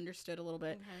kind of understood a little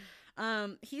bit.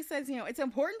 Okay. He says, it's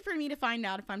important for me to find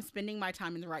out if I'm spending my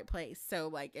time in the right place. So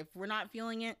like, if we're not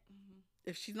feeling it,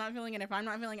 if she's not feeling it, if I'm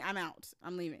not feeling it, I'm out.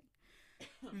 I'm leaving.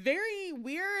 Very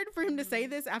weird for him to say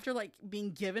this after like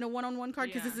being given a one-on-one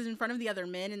card because this is in front of the other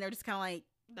men and they're just kind of like,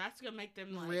 that's gonna make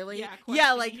them like, really?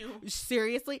 Like you.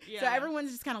 Seriously? Yeah. So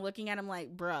everyone's just kind of looking at him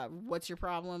like, bruh, what's your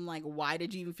problem? Like, why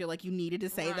did you even feel like you needed to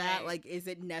say that? Like, is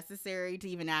it necessary to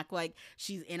even act like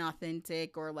she's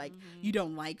inauthentic or like you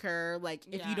don't like her? Like,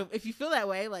 if you feel that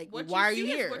way, like, why are you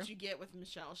here? What you get with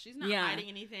Michelle? She's not hiding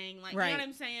anything. Like, you know what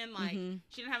I'm saying? Like,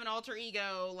 she didn't have an alter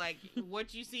ego. Like,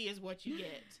 what you see is what you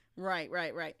get. Right.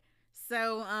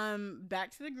 So,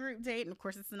 back to the group date, and of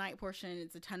course it's the night portion.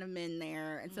 It's a ton of men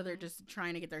there, and so they're just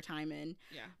trying to get their time in.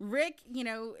 Yeah. Rick,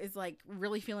 is like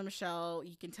really feeling Michelle.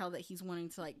 You can tell that he's wanting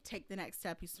to like take the next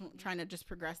step. He's trying to just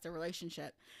progress their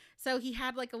relationship. So he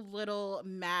had like a little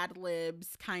Mad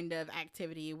Libs kind of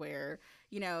activity where,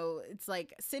 it's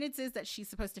like sentences that she's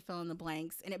supposed to fill in the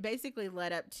blanks, and it basically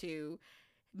led up to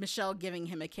Michelle giving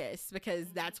him a kiss because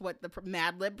that's what the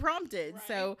Mad Lib prompted. Right.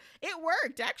 So it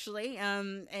worked actually.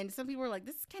 And some people were like,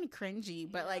 this is kind of cringy,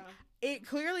 but like it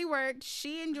clearly worked.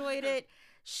 She enjoyed it.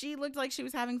 She looked like she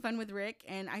was having fun with Rick,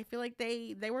 and I feel like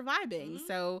they were vibing. Mm-hmm.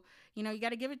 So, you got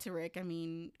to give it to Rick. I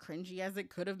mean, cringy as it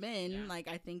could have been, like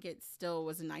I think it still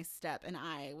was a nice step. And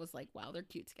I was like, wow, they're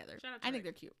cute together. I think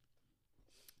they're cute.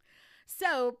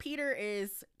 So Peter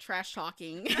is trash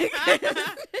talking.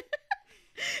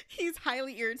 He's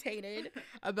highly irritated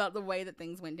about the way that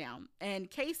things went down.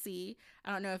 And Casey,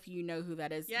 I don't know if you know who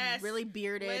that is. Yes. Really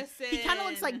bearded. Listen. He kind of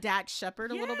looks like Dax Shepard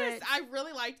a little bit. I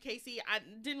really liked Casey. I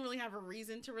didn't really have a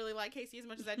reason to really like Casey as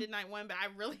much as I did night one, but I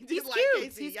really did like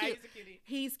Casey. He's cute. He's a cutie.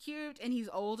 He's cute and he's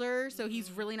older, so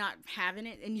he's really not having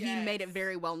it. And he made it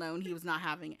very well known he was not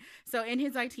having it. So in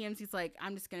his ITMs, he's like,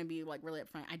 I'm just going to be like really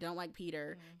upfront. I don't like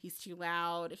Peter. He's too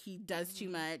loud. He does too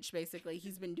much, basically.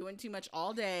 He's been doing too much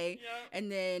all day.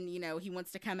 And then, he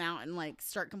wants to come out and like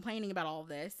start complaining about all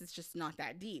this. It's just not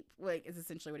that deep, like is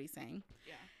essentially what he's saying.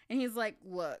 Yeah. And he's like,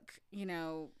 look,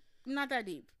 not that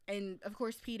deep. And of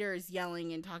course Peter is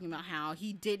yelling and talking about how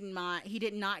he did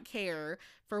not care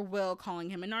for Will calling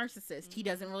him a narcissist. He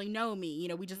doesn't really know me.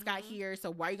 We just got here,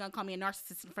 so why are you gonna call me a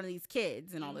narcissist in front of these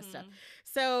kids and all this stuff?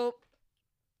 So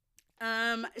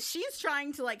she's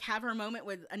trying to like have her moment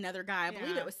with another guy. I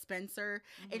believe it was Spencer.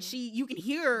 And you can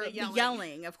hear the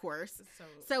yelling, of course.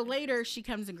 So later she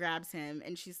comes and grabs him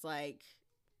and she's like,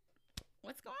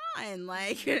 what's going on?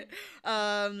 Like,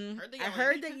 I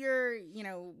heard that you're,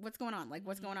 what's going on? Like,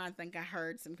 what's going on? I think I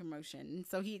heard some commotion. And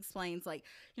so he explains like,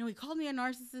 he called me a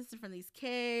narcissist in front of these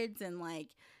kids and like,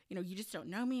 you just don't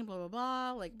know me and blah, blah,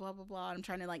 blah, like blah, blah, blah. I'm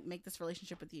trying to like make this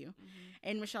relationship with you.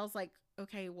 And Michelle's like,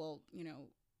 okay, well,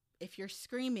 if you're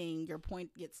screaming, your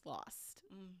point gets lost.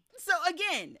 So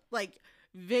again, like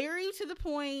very to the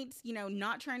point,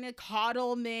 not trying to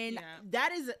coddle men.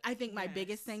 That is, I think, my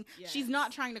biggest thing. She's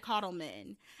not trying to coddle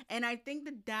men. And I think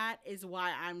that is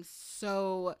why I'm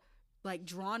so like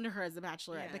drawn to her as a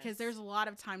Bachelorette, because there's a lot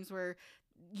of times where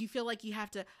you feel like you have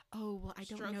to, I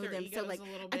don't know them. So like,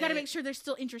 I got to make sure they're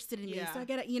still interested in me. So I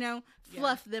got to,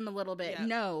 fluff them a little bit.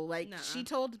 No, like she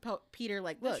told Peter,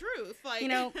 like, look, the truth. Like,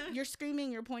 you're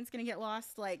screaming, your point's going to get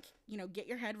lost. Like, get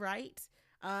your head right.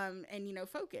 and, you know,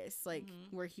 focus. Like,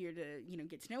 we're here to, you know,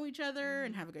 get to know each other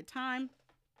and have a good time.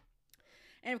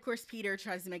 And of course, Peter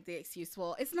tries to make the excuse,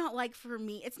 well, it's not like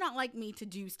me to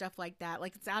do stuff like that.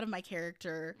 Like, it's out of my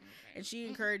character. Okay. And she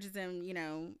encourages him, you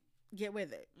know, get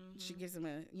with it. She gives him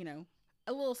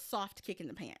a little soft kick in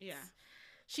the pants. Yeah.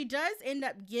 She does end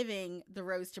up giving the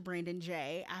rose to Brandon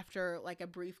J after, like, a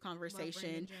brief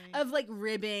conversation of, like,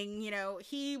 ribbing. You know,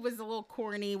 he was a little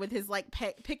corny with his, like,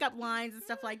 pickup lines and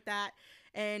stuff like that.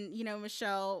 And, you know,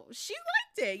 Michelle, she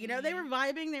liked it. You know, they were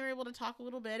vibing. They were able to talk a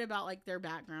little bit about, like, their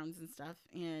backgrounds and stuff.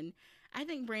 And I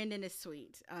think Brandon is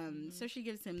sweet. So she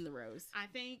gives him the rose. I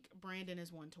think Brandon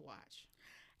is one to watch.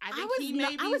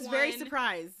 I was very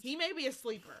surprised. He may be a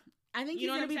sleeper. I think he's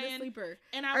going to be the sleeper.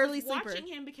 And I was watching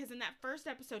him because in that first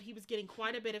episode, he was getting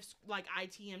quite a bit of, like,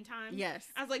 ITM time. Yes.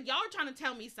 I was like, y'all are trying to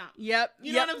tell me something. Yep.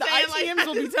 You know what I'm saying? The ITMs like,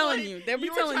 will be telling you. They'll be telling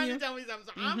you. You were trying to tell me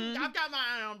something. So I've got my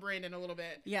eye on Brandon a little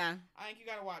bit. Yeah. I think you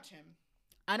got to watch him.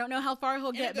 I don't know how far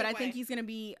he'll get, but I think he's going to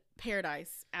be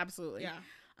paradise. Absolutely.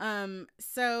 Yeah.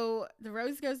 So the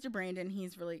rose goes to Brandon.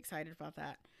 He's really excited about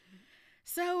that.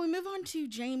 So we move on to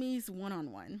Jamie's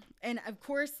one-on-one. And of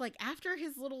course, like, after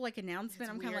his little, like,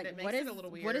 announcement, I'm kind of like,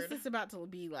 what is this about to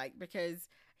be like? Because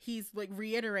he's, like,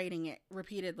 reiterating it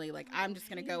repeatedly. Like, I'm just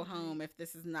going to go home if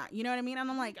this is not, you know what I mean?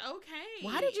 And I'm like, okay,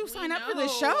 why did you sign up for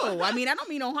this show? I mean, I don't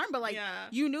mean no harm, but, like,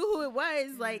 you knew who it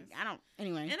was. Like,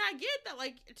 anyway. And I get that,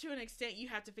 like, to an extent, you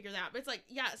have to figure that out. But it's like,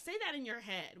 say that in your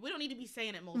head. We don't need to be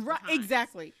saying it multiple times.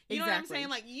 Exactly. You know what I'm saying?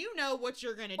 Like, you know what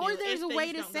you're going to do. Or there's a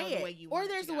way to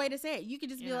say it. You could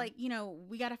just be like, you know,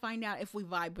 we got to find out if we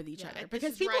vibe with each other.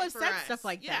 Because people have said stuff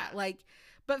like that. Like,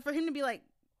 but for him to be like,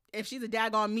 if she's a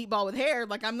daggone meatball with hair,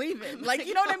 like, I'm leaving. Like,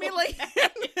 you know what I mean? Like,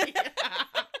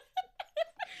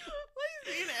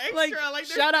 like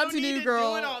shout out to New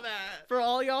Girl. For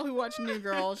all y'all who watch New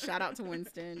Girl, shout out to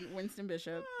Winston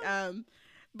Bishop.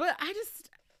 But I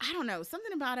don't know,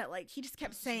 something about it, like, he just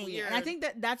kept saying it. And I think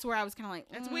that's where I was kind of like,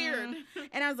 that's weird.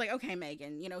 And I was like, okay,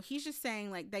 Megan, you know, he's just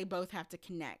saying, like, they both have to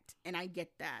connect. And I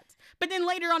get that. But then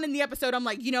later on in the episode, I'm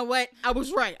like, you know what? I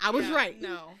was right.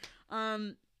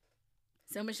 No.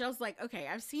 So Michelle's like, okay,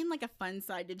 I've seen, like, a fun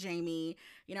side to Jamie.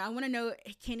 You know, I want to know,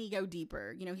 can he go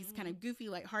deeper? You know, he's kind of goofy,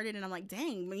 lighthearted. And I'm like,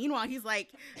 dang. Meanwhile, he's like,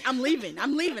 I'm leaving.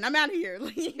 I'm out of here.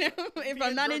 Like, you know, if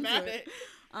I'm not into it.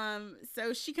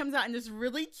 So she comes out in this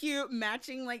really cute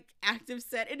matching, like, active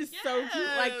set. It is so cute.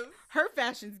 Like, her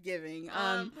fashion's giving.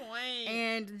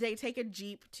 And they take a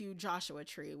Jeep to Joshua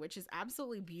Tree, which is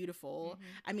absolutely beautiful.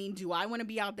 I mean, do I want to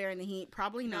be out there in the heat?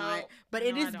 Probably not. But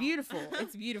it is beautiful.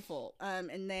 It's beautiful.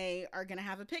 And they are going to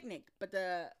have a picnic. But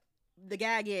the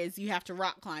gag is you have to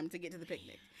rock climb to get to the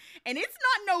picnic. And it's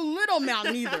not no little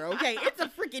mountain either, okay? It's a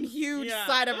freaking huge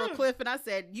side of a cliff. And I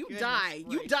said, you die.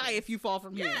 You die if you fall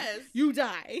from here. You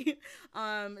die.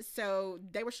 So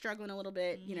they were struggling a little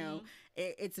bit. You know,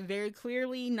 it's very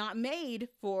clearly not made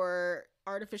for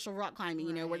artificial rock climbing,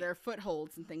 you know, where there are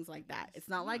footholds and things like that. It's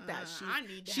not like that.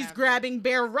 She's grabbing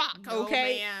bare rock,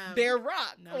 okay? Bare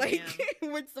rock,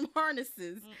 with some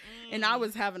harnesses. And I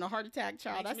was having a heart attack,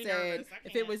 child. I said,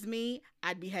 if it was me,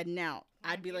 I'd be heading out.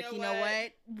 I'd be like, you know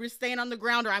what? We're staying on the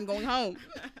ground or I'm going home.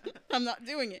 I'm not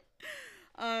doing it.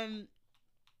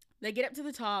 They get up to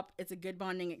the top. It's a good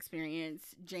bonding experience.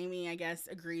 Jamie, I guess,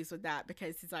 agrees with that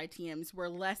because his ITMs were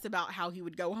less about how he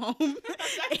would go home.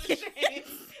 That's a shame.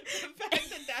 The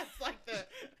fact that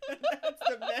that's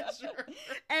the measure.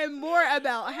 And more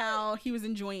about how he was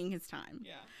enjoying his time.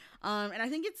 Yeah. And I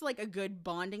think it's, like, a good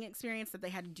bonding experience that they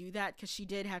had to do that because she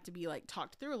did have to be, like,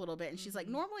 talked through a little bit. And she's like,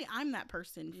 normally I'm that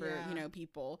person for, you know,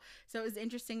 people. So it was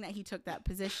interesting that he took that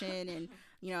position and,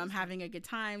 you know, I'm having a good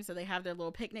time. So they have their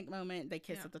little picnic moment. They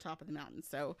kiss at the top of the mountain.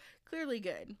 So clearly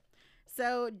good.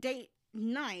 So date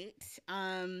night.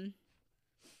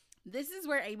 This is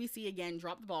where ABC again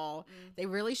dropped the ball. They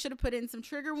really should have put in some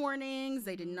trigger warnings.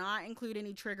 They did not include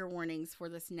any trigger warnings for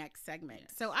this next segment.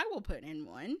 So I will put in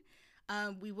one.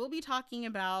 We will be talking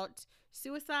about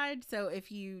suicide. So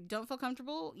if you don't feel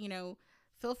comfortable, you know,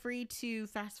 feel free to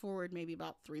fast forward maybe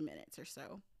about 3 minutes or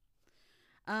so.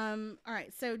 All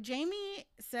right. So Jamie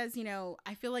says, you know,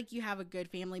 I feel like you have a good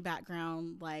family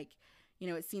background. Like, you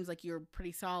know, it seems like you're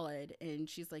pretty solid. And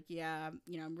she's like, yeah,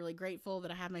 you know, I'm really grateful that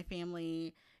I have my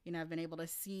family. You know, I've been able to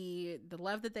see the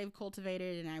love that they've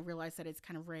cultivated. And I realize that it's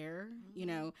kind of rare, you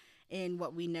know, in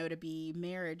what we know to be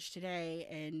marriage today.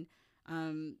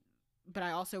 And, but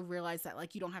I also realize that,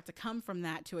 like, you don't have to come from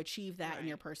that to achieve that in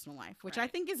your personal life, which I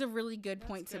think is a really good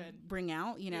point to bring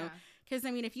out, you know, because,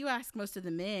 I mean, if you ask most of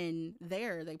the men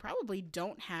there, they probably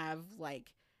don't have, like,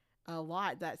 a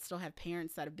lot that still have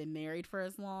parents that have been married for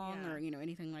as long or, you know,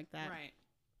 anything like that. Right.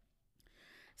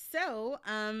 So,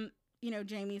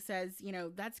 Jamie says,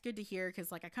 that's good to hear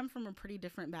because, like, I come from a pretty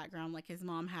different background. Like, his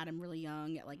mom had him really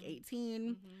young at, like,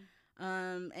 18.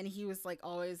 And he was, like,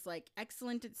 always, like,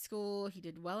 excellent at school. He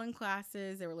did well in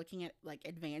classes. They were looking at, like,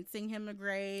 advancing him a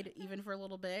grade even for a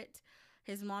little bit.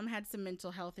 His mom had some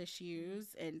mental health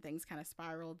issues and things kind of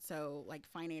spiraled. So, like,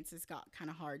 finances got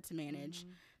kind of hard to manage.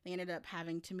 They ended up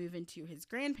having to move into his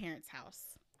grandparents' house.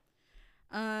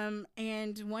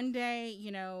 And one day,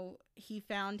 he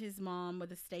found his mom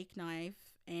with a steak knife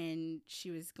and she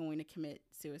was going to commit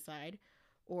suicide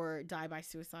or die by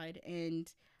suicide.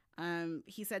 And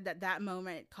he said that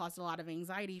moment caused a lot of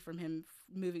anxiety from him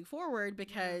moving forward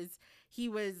because he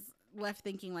was left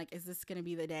thinking, like, is this going to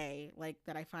be the day, like,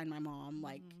 that I find my mom,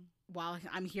 like, while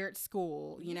I'm here at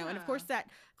school, and of course that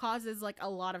causes, like, a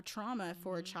lot of trauma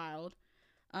for a child.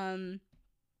 And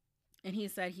he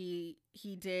said he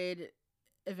did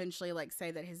eventually, like,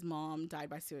 say that his mom died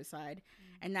by suicide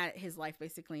and that his life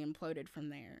basically imploded from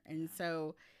there. And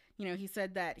so, he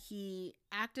said that he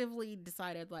actively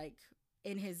decided, like,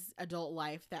 in his adult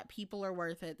life that people are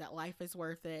worth it, that life is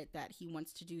worth it, that he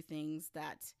wants to do things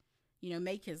that,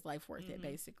 make his life worth it,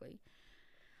 basically.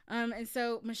 And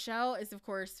so Michelle is, of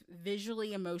course,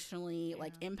 visually, emotionally,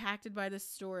 like, impacted by this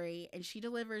story. And she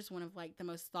delivers one of, like, the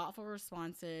most thoughtful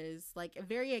responses, like,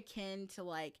 very akin to,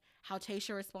 like, how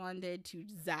Tayshia responded to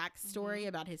Zach's story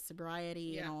about his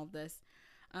sobriety and all of this.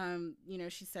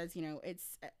 She says,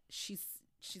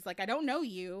 she's like, I don't know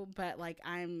you, but, like,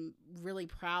 I'm really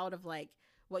proud of, like,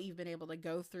 what you've been able to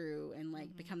go through and,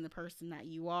 like, become the person that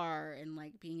you are and,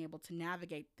 like, being able to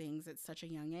navigate things at such a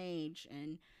young age.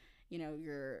 And,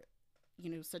 you're,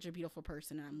 such a beautiful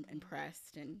person. I'm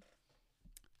impressed. And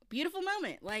beautiful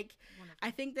moment. Like, wonderful.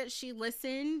 I think that she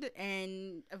listened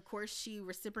and, of course, she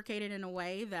reciprocated in a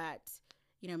way that,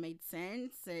 made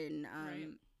sense. And,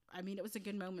 I mean, it was a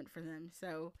good moment for them.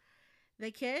 So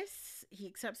they kiss. He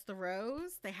accepts the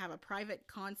rose. They have a private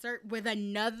concert with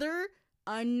another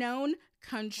unknown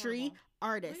country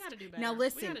artist. We gotta do better. Now,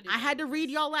 listen, I had to read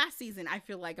y'all last season, I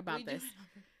feel like, about this.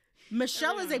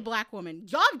 Michelle is a black woman.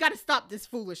 Y'all have got to stop this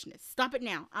foolishness. Stop it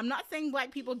now. I'm not saying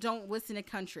black people don't listen to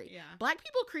country. Yeah. Black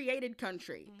people created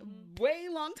country way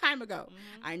long time ago.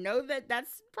 I know that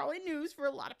that's probably news for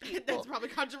a lot of people. That's probably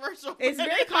controversial. It's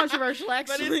very controversial,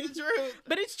 actually. But it's the truth.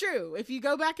 But it's true. If you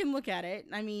go back and look at it,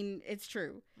 I mean, it's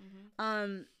true.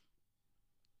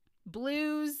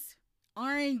 Blues,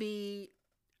 R&B,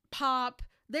 pop.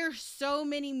 There's so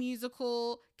many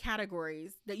musical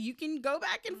categories that you can go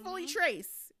back and fully trace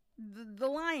the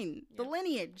line, the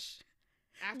lineage.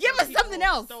 Give us something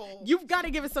else. You've got to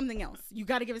give us something else. You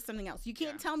got to give us something else. You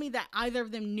can't tell me that either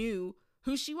of them knew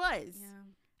who she was. Yeah.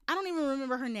 I don't even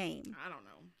remember her name. I don't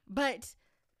know. But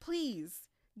please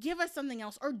give us something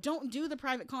else, or don't do the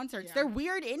private concerts. They're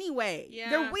weird anyway.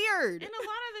 They're weird. And a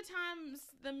lot of the times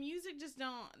the music just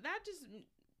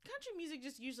country music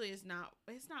just usually it's not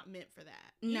meant for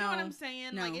that. You know what I'm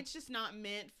saying? No. Like, it's just not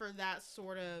meant for that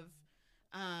sort of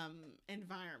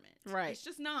environment. Right. It's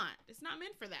just not. It's not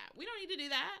meant for that. We don't need to do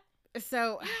that.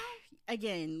 So,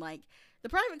 again, like, the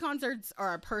private concerts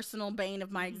are a personal bane of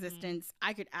my existence.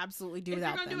 I could absolutely do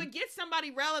without them. If you're going to do it, get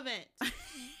somebody relevant.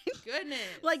 Goodness.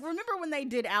 Like, remember when they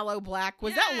did Aloe Black?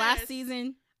 Was that last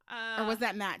season? Or was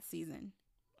that Matt's season?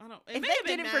 I don't. If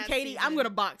they did it for Katie, I'm gonna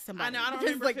box somebody. I know. I don't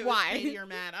remember if it was Katie or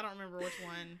Matt. I don't remember which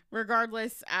one.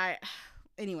 Regardless,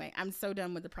 anyway, I'm so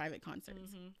done with the private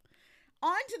concerts.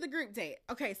 On to the group date.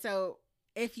 Okay, so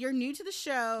if you're new to the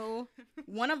show,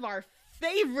 one of our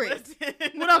favorites.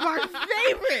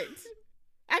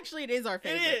 Actually, it is our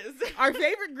favorite. It is. Our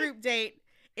favorite group date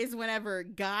is whenever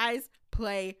guys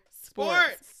play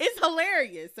sports. It's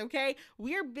hilarious. Okay,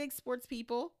 we are big sports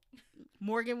people.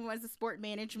 Morgan was a sport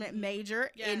management major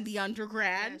in the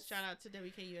undergrad. Yes, shout out to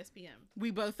WKUSPM.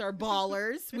 We both are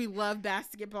ballers. We love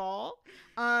basketball.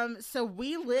 So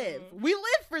we live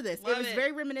for this. It was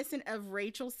very reminiscent of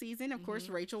Rachel's season. Of course,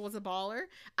 Rachel was a baller.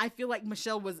 I feel like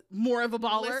Michelle was more of a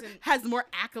baller, has more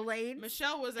accolades.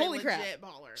 Michelle was a legit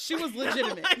baller. She was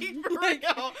legitimate. Like, for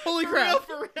real. Holy crap.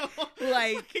 For real.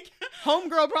 Like,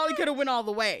 homegirl probably could have went all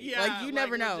the way. Yeah, like, you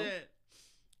never know. Legit.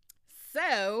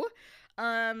 So,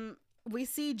 we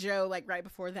see Joe, like, right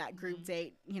before that group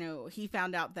date. He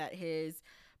found out that his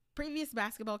previous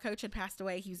basketball coach had passed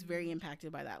away. He was very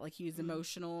impacted by that. Like, he was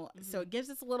emotional. So it gives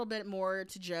us a little bit more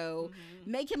to Joe,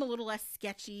 make him a little less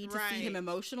sketchy to see him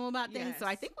emotional about things. So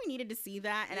I think we needed to see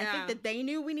that. And I think that they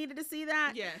knew we needed to see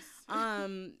that. Yes.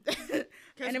 And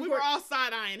we were all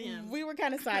side-eyeing him. We were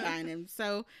kind of side-eyeing him.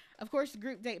 So, of course,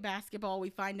 group date basketball,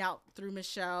 we find out through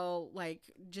Michelle, like,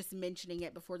 just mentioning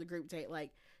it before the group date,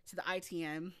 like, to the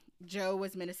ITM. Joe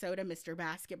was Minnesota Mr.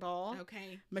 Basketball.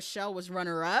 Okay. Michelle was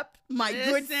runner-up. My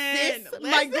good sis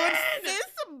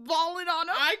balling on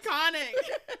him. Iconic.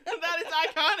 That is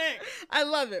iconic. I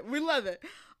love it. We love it.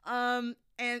 And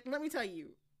let me tell you,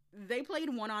 they played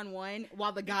one-on-one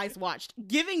while the guys watched,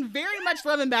 giving very much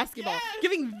love in basketball. Yes.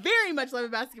 Giving very much love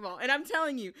in basketball. And I'm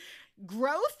telling you,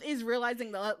 growth is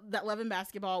realizing that love in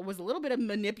basketball was a little bit of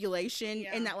manipulation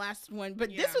in that last one, but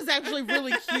this was actually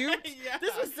really cute.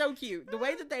 This was so cute. The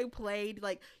way that they played,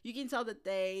 like, you can tell that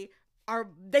they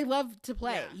love to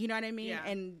play. You know what I mean? Yeah.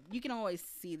 And you can always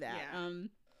see that. Yeah.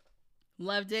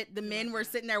 Loved it. The men were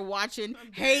sitting there watching,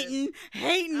 hating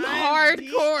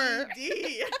hardcore.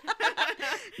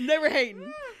 They were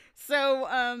hating. So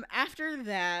after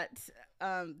that,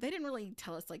 they didn't really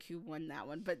tell us like who won that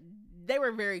one, but they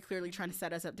were very clearly trying to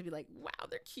set us up to be like, wow,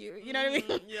 they're cute. You know what I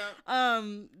mean? Yeah.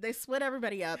 They split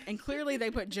everybody up, and clearly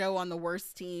they put Joe on the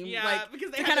worst team. Yeah, like,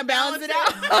 because they to kind of balance it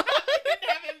out.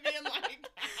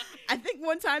 I I think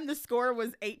one time the score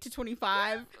was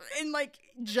 8-25, and like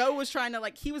Joe was trying to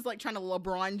trying to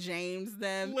LeBron James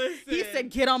them. Listen. He said,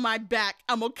 "Get on my back.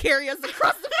 I'm gonna carry us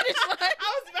across the finish line."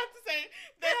 I was about to say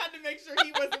they had to make sure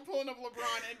he wasn't pulling up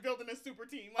LeBron and building a super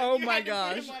team. Like, oh you my had to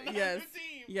put gosh! him on the Yes,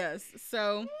 team. yes.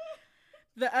 So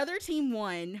the other team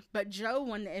won, but Joe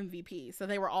won the MVP. So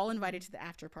they were all invited to the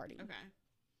after party. Okay.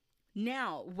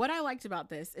 Now, what I liked about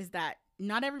this is that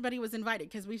not everybody was invited,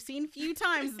 because we've seen a few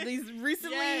times these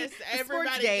recently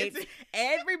sports dates.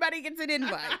 Everybody gets an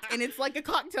invite, and it's like a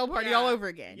cocktail party all over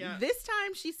again. Yeah. This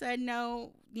time she said,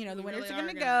 no, the winners are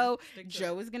going to go.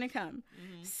 Joe is going to come.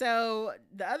 Mm-hmm. So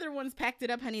the other ones packed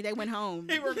it up, honey. They went home.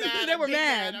 They were mad. They were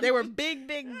mad. They were big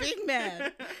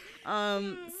mad.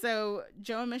 So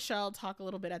Joe and Michelle talk a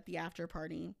little bit at the after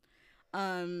party.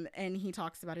 And he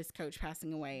talks about his coach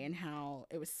passing away and how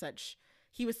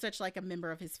he was such like a member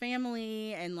of his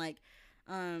family, and like,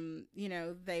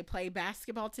 they play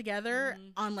basketball together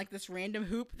on like this random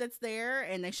hoop that's there,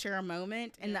 and they share a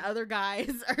moment, and the other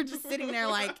guys are just sitting there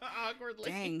like,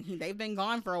 awkwardly. Dang, they've been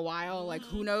gone for a while. Like,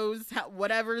 who knows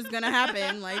whatever's going to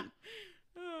happen. Like,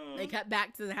 they cut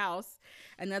back to the house.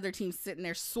 Another team's sitting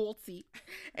there salty,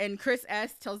 and Chris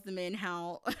S. tells the men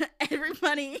how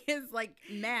everybody is like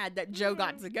mad that Joe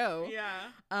got to go.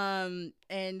 Yeah.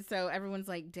 And so everyone's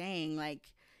like, dang, like,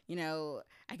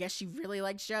 I guess she really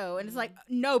likes Joe. And it's like,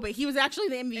 no, but he was actually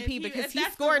the MVP because he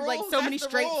scored like so many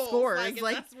straight scores.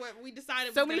 Like that's what we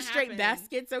decided. So many straight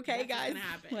baskets. Okay, guys.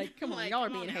 Like, come on, y'all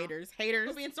are being haters.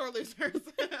 We're being sore losers.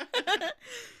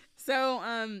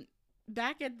 So,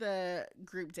 back at the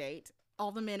group date,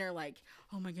 all the men are like,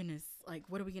 oh my goodness, like,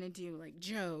 what are we gonna do? Like,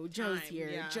 Joe's here.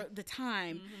 Yeah. The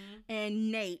time.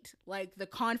 And Nate, like the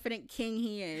confident king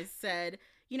he is, said,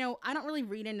 I don't really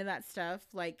read into that stuff.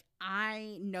 Like,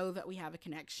 I know that we have a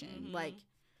connection. Like,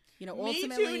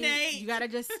 ultimately, too, Nate. You gotta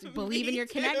just believe in your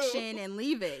connection and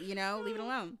leave it, leave it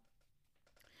alone.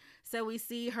 So we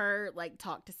see her like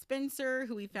talk to Spencer,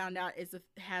 who we found out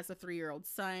has a 3-year-old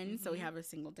son. So we have a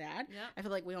single dad. Yep. I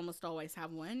feel like we almost always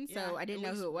have one. So I didn't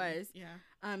know who it was.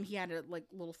 Yeah. He had a like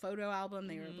little photo album.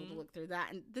 They were able to look through that.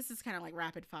 And this is kind of like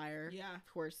rapid fire. Yeah. Of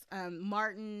course.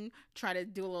 Martin tried to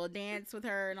do a little dance with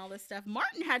her and all this stuff.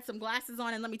 Martin had some glasses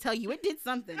on, and let me tell you, it did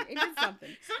something. It did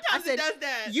something. Sometimes it does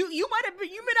that. You might have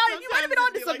been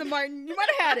onto something, like... Martin. You might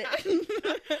have had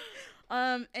it.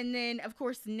 And then of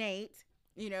course Nate.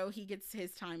 He gets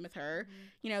his time with her.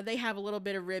 They have a little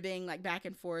bit of ribbing, like back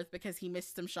and forth, because he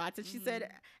missed some shots. And she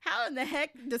said, how in the heck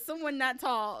does someone that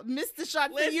tall miss the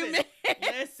shots that you missed?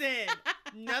 Listen,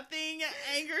 nothing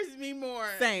angers me more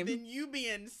than you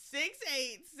being 6'8",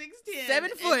 6'10", 7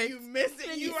 foot. And you miss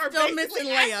it. You are still basically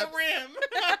missing at layups. the rim.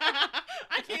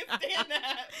 I can't stand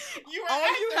that. You are all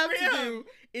at you the have rim. to do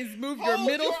is move your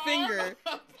middle finger.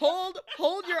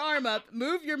 Hold your arm up,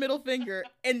 move your middle finger,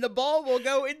 and the ball will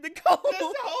go in the goal.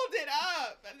 Just hold it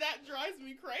up. That drives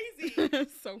me crazy.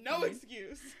 So no funny.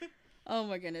 excuse. Oh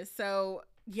my goodness. So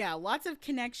yeah, lots of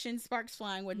connections, sparks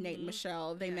flying with Nate and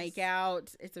Michelle. They make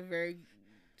out. It's a very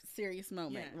serious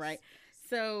moment, right?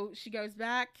 So she goes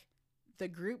back. The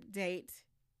group date,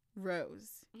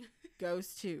 Rose,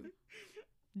 goes to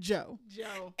Joe.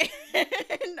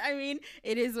 And I mean,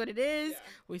 it is what it is. Yeah.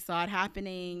 We saw it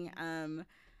happening.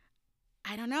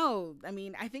 I don't know. I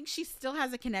mean, I think she still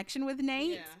has a connection with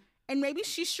Nate. Yeah. And maybe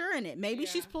she's sure in it. Maybe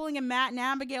she's pulling a Matt and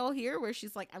Abigail here, where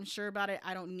she's like, I'm sure about it.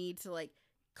 I don't need to like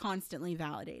constantly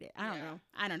validate it. I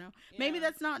don't know. Yeah. Maybe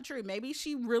that's not true. Maybe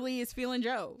she really is feeling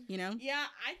Joe, Yeah,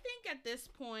 I think at this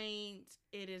point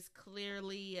it is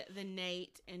clearly the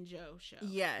Nate and Joe show.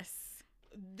 Yes.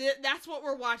 that's what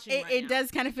we're watching. It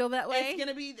does kind of feel that way. It's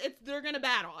gonna be. They're gonna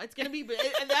battle. It's gonna be.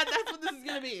 That's what this is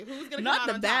gonna be. Who's gonna not come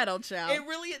the out on battle, top. child? It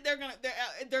really. They're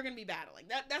gonna be battling.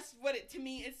 That's what it. To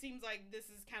me, it seems like this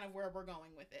is kind of where we're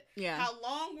going with it. Yeah. How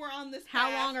long we're on this? How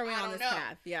path, long are we on don't this know.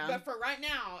 path? Yeah. But for right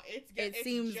now, it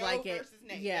seems Joe like it. Versus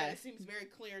Nate. Yeah. It seems very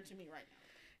clear to me right now.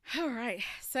 All right,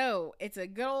 so it's a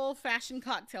good old fashioned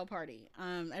cocktail party.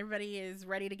 Everybody is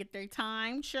ready to get their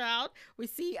time, child. We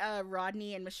see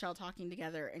Rodney and Michelle talking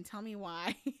together, and tell me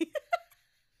why.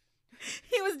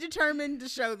 He was determined to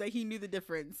show that he knew the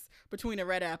difference between a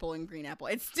red apple and green apple.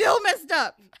 It's still messed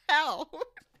up. How?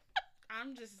 I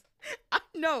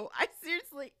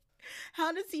seriously.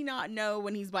 How does he not know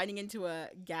when he's biting into a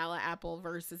Gala apple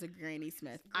versus a Granny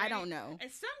Smith? I don't know.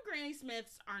 And some Granny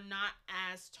Smiths are not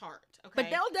as tart, okay? But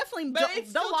they'll definitely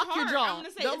they'll lock your jaw. I'm gonna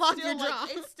say, they'll lock your jaw.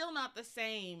 It's still not the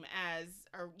same as,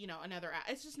 or another.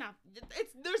 It's just not.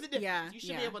 There's a difference. Yeah, you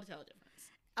should be able to tell a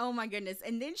difference. Oh my goodness!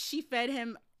 And then she fed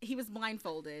him. He was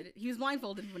blindfolded.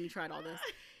 When he tried all this.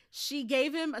 She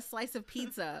gave him a slice of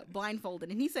pizza blindfolded,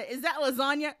 and he said, "Is that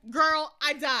lasagna, girl?"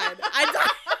 I died.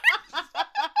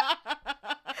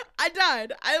 I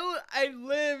died. I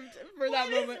lived for that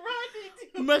moment.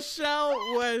 Michelle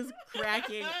was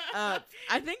cracking up.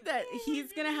 I think that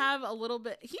he's gonna have a little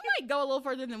bit. He might go a little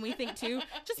further than we think too,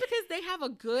 just because they have a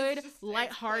good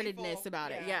lightheartedness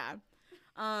about it. Yeah.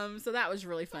 So that was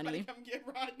really funny. Come get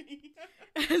Rodney.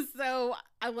 So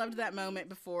I loved that moment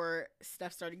before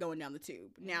stuff started going down the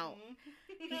tube. Now,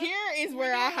 here's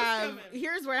where I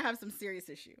have some serious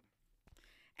issue.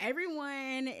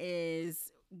 Everyone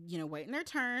is, waiting their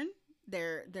turn.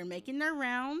 They're making their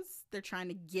rounds. They're trying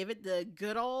to give it the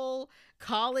good old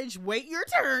college wait your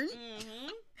turn. Mm-hmm.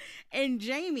 And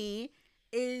Jamie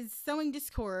is sowing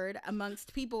discord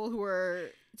amongst people who are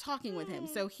talking with him.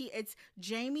 So it's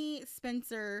Jamie,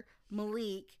 Spencer,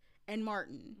 Malik, and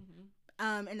Martin.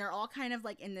 Mm-hmm. And they're all kind of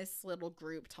like in this little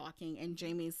group talking. And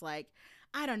Jamie's like,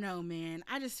 I don't know, man.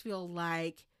 I just feel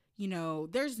like,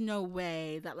 there's no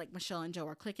way that like Michelle and Joe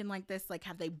are clicking like this. Like,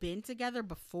 have they been together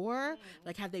before?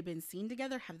 Like, have they been seen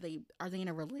together? Are they in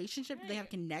a relationship? Do they have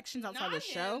connections outside the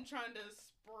show? Trying to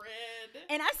spread.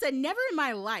 And I said, never in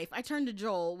my life. I turned to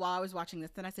Joel while I was watching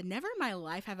this, and I said, never in my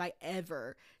life have I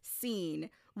ever seen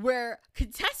where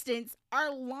contestants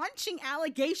are launching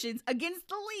allegations against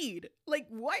the lead. Like,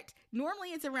 what? Normally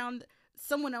it's around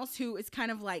someone else who is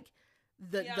kind of like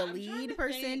the lead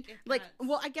person. Like,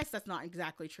 well, I guess that's not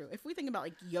exactly true. If we think about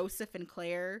like Yosef and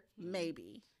Claire,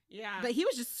 maybe. Yeah. But he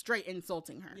was just straight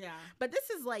insulting her. Yeah. But this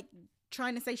is like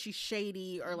trying to say she's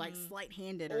shady or like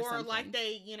slight-handed or something. Or like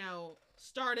they,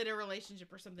 started a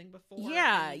relationship or something before.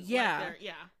 Yeah.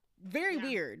 Very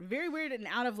weird. Very weird and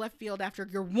out of left field after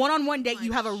your one-on-one date. Like,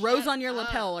 you have a rose on your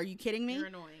lapel. Are you kidding me? You're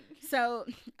annoying. So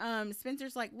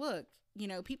Spencer's like, look,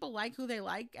 people like who they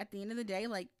like. At the end of the day,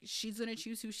 like, she's going to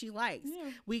choose who she likes. Yeah.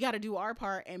 We got to do our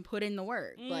part and put in the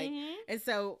work. Mm-hmm. Like, and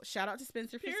so shout out to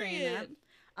Spencer for saying that.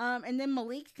 And then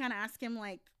Malik kind of asked him,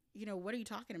 like, what are you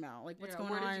talking about? Like, what's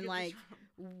going on? Like,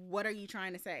 what are you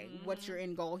trying to say? Mm-hmm. What's your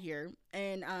end goal here?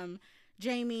 And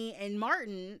Jamie and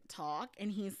Martin talk,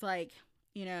 and he's like,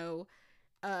 I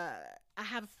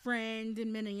have a friend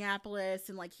in Minneapolis,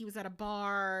 and like he was at a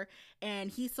bar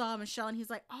and he saw Michelle and he's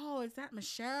like, oh, is that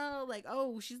Michelle? Like,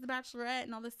 oh, she's the Bachelorette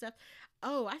and all this stuff.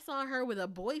 Oh, I saw her with a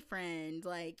boyfriend,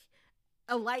 like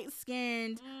a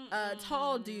light-skinned,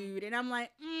 tall dude. And I'm like,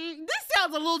 this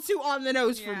sounds a little too on the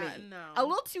nose for me. No. A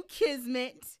little too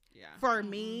kismet for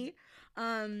me.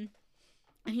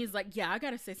 And he's like, yeah, I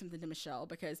got to say something to Michelle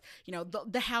because,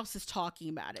 the house is talking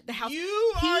about it. The house.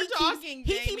 Jamie.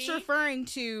 He keeps referring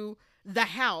to the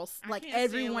house like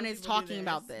everyone is talking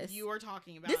about this. You are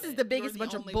talking about this is the biggest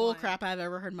bunch of bull crap I've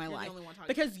ever heard in my life.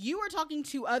 Because you are talking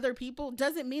to other people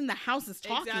doesn't mean the house is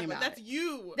talking about That's it.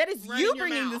 You. That is you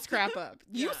bringing this crap up.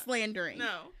 You slandering.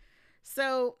 No.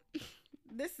 So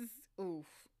this is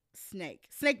snake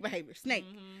behavior. Snake.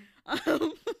 Mm-hmm.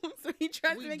 So he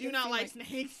tries to make do not like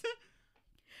snakes.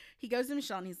 He goes to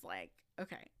Michelle and he's like,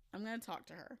 okay, I'm going to talk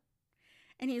to her.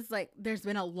 And he's like, there's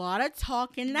been a lot of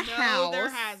talk in the house. No, there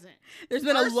hasn't. There's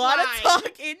been a lot of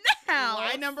talk in the house.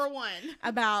 Lie number one.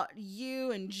 About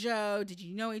you and Joe. Did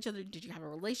you know each other? Did you have a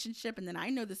relationship? And then I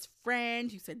know this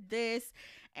friend who said this.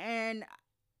 And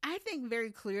I think very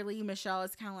clearly Michelle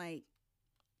is kind of like,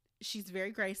 she's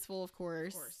very graceful, of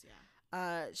course. Of course,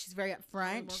 yeah. She's very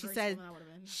upfront.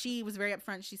 She was very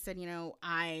upfront. She said,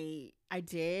 I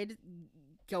did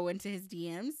go into his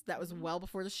DMs. That was well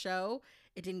before the show.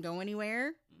 It didn't go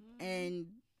anywhere. Mm-hmm. And,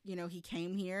 he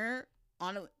came here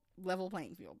on a level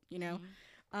playing field,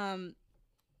 Mm-hmm.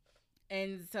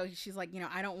 And so she's like,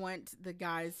 I don't want the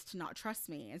guys to not trust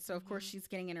me. And so, of course, she's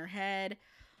getting in her head,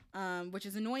 which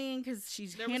is annoying because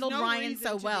she's handled Ryan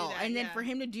so well. And then for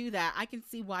him to do that, I can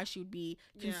see why she would be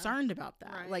concerned about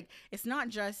that. Right. Like, it's not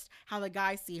just how the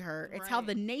guys see her. It's how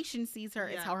the nation sees her.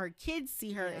 It's how her kids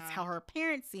see her. It's how her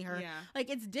parents see her. Yeah. Like,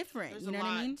 it's different. There's you know a lot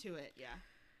what I mean? to it, yeah.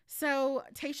 So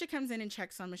Tayshia comes in and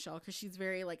checks on Michelle because she's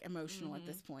very, like, emotional at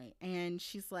this point. And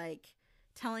she's, like,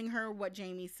 telling her what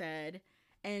Jamie said.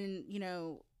 And,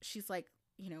 she's like,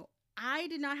 I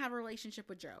did not have a relationship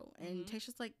with Joe. And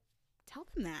Tayshia's like, tell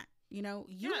them that. You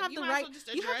have the right.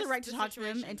 You have the right to talk to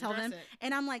them and tell them.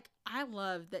 And I'm like, I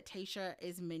love that Tayshia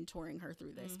is mentoring her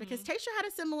through this because Tayshia had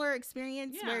a similar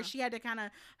experience where she had to kind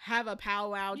of have a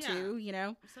powwow too.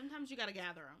 Sometimes you got to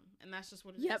gather them, and that's just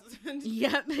what it is.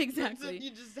 Yep, exactly.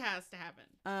 It just has to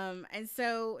happen. And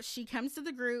so she comes to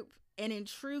the group and in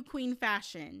true queen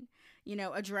fashion,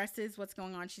 addresses what's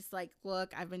going on. She's like,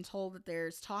 look, I've been told that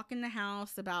there's talk in the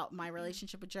house about my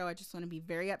relationship with Joe. I just want to be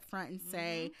very upfront and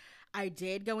say I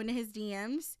did go into his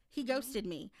DMs. He ghosted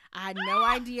me. I had no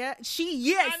idea.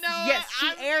 She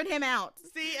aired him out.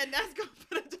 See, and that's going to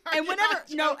put a target and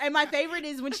whenever, and my favorite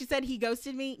is when she said he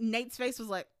ghosted me, Nate's face was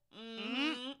like,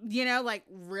 like,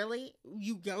 really?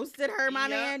 You ghosted her, my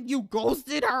man? You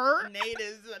ghosted her? Nate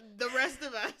is the rest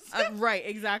of us. Right,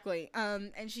 exactly.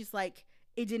 And she's like,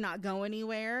 it did not go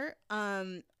anywhere.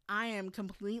 I am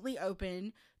completely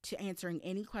open to answering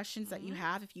any questions that you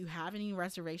have. If you have any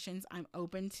reservations, I'm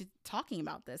open to talking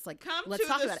about this. Like, let's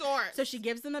talk about it. So she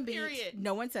gives them a beat. Period.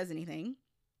 No one says anything.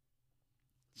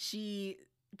 She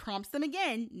prompts them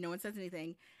again. No one says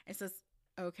anything. And says,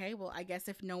 okay, well, I guess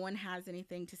if no one has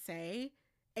anything to say,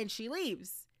 and she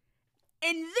leaves.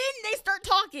 And then they start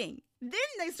talking.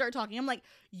 I'm like,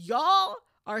 y'all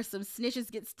are some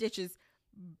snitches get stitches.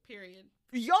 Period.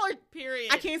 Y'all are,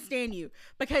 I can't stand you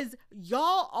because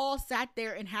y'all all sat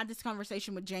there and had this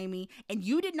conversation with Jamie and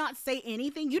you did not say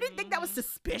anything. You didn't think that was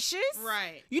suspicious?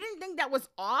 Right. You didn't think that was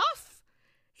off?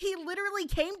 He literally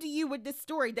came to you with this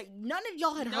story that none of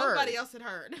y'all had heard. Nobody else had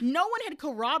heard. No one had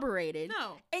corroborated.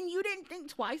 No. And you didn't think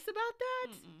twice about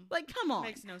that? Like, come on.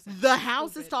 Makes no sense. The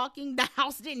house is talking. The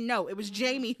house didn't know. It was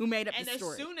Jamie who made up the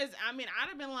story. And as soon as, I'd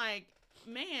have been like,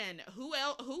 man, who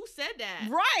else? Who said that?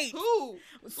 Right. Who?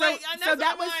 So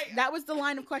that was the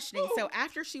line of questioning. Who? So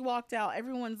after she walked out,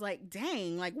 everyone's like,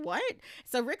 "Dang, like what?"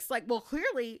 So Rick's like, "Well,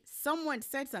 clearly someone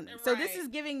said something." Right. So this is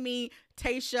giving me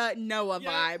Tayshia Noah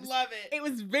vibes. Love it. It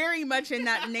was very much in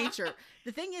that nature.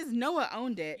 The thing is, Noah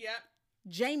owned it. Yep.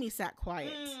 Jamie sat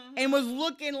quiet and was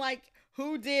looking like,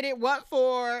 "Who did it? What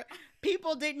for?"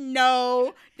 People didn't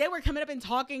know. They were coming up and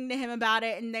talking to him about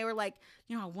it, and they were like,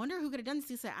 I wonder who could have done this.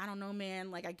 He said, I don't know,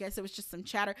 man. Like, I guess it was just some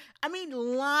chatter. I mean,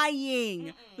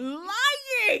 lying.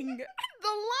 Lying. The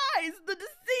lies. The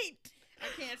deceit. I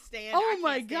can't stand Oh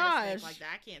my gosh. Like that.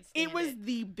 I can't stand it. Was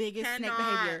the biggest snake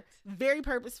behavior. Very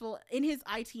purposeful. In his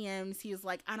ITMs, he was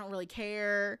like, I don't really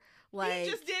care. Like,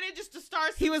 he just did it just to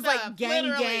start some He was stuff, like, gang,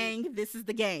 literally. Gang, this is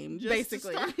the game, just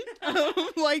basically.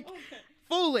 Like,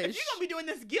 foolish. If you're going to be doing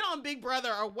this, get on Big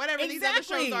Brother or whatever these other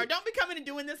shows are. Don't be coming and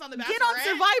doing this on the Bachelorette. Get on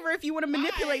Survivor if you want to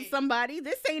manipulate somebody.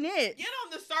 This ain't it. Get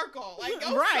on the circle. Like,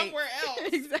 go somewhere else.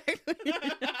 Exactly.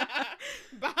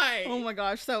 Bye. Oh my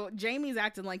gosh. So Jamie's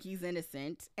acting like he's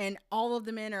innocent, and all of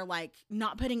the men are like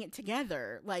not putting it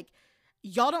together. Like,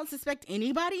 y'all don't suspect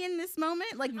anybody in this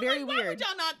moment? Like, very weird. Why would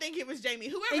y'all not think it was Jamie?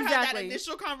 Whoever had that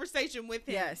initial conversation with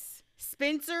him. Yes.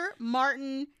 Spencer,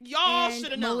 Martin, y'all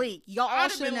should have known. Malik, y'all all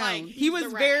should have known. Like, he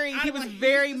was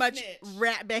very much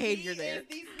rat behavior there. Is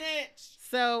the snitch.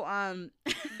 So,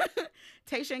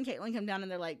 Tayshia and Caitlin come down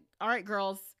and they're like, "All right,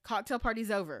 girls, cocktail party's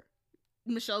over.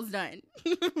 Michelle's done.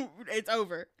 It's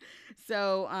over."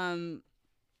 So,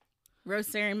 rose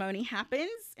ceremony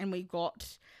happens, and we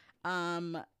got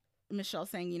Michelle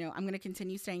saying, I'm going to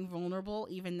continue staying vulnerable,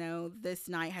 even though this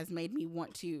night has made me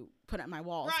want to put up my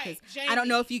walls. Right, I don't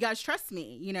know if you guys trust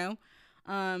me,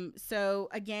 So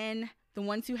again, the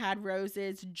ones who had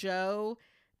roses, Joe,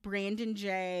 Brandon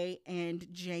J, and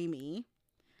Jamie.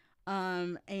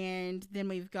 And then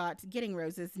we've got getting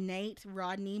roses, Nate,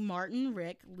 Rodney, Martin,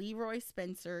 Rick, Leroy,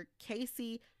 Spencer,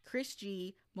 Casey, Chris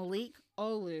G, Malik,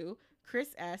 Olu,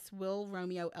 Chris S, Will,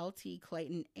 Romeo, LT,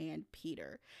 Clayton, and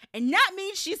Peter. And that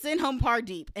means she sent home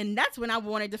Pardeep. And that's when I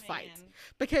wanted to fight.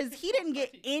 Because he didn't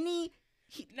get any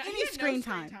screen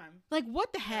time. Like,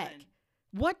 what the heck?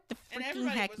 What the freaking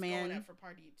heck, man? Going up for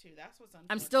Pardeep too. That's what's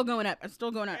unfortunate. I'm still going up.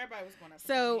 Everybody was going up for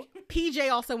So, PJ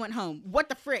also went home. What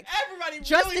the frick? Everybody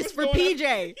Justice really for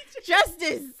PJ.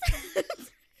 Justice.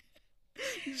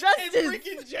 Justice. And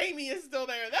freaking Jamie is still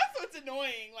there. That's what's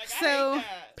annoying. Like, So, I hate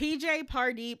that. PJ,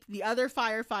 Pardeep, the other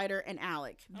firefighter, and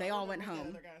Alec. They all went home. What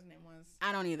the other guy's name was.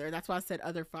 I don't either. That's why I said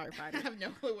other firefighter. I have no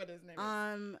clue what his name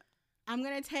is. I'm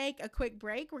going to take a quick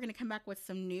break. We're going to come back with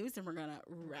some news, and we're going to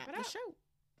wrap the show.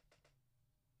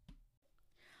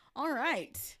 All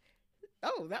right.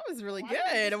 Oh, that was really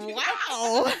good.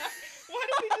 Wow. Why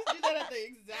did we just do that at the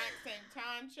exact same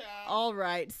time, child? All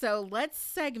right. So let's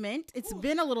segment. It's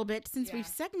been a little bit since we've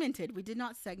segmented. We did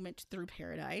not segment through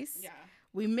Paradise. Yeah.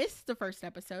 We missed the first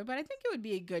episode, but I think it would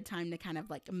be a good time to kind of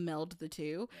like meld the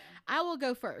two. Yeah. I will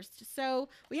go first. So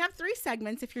we have 3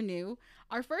 segments if you're new.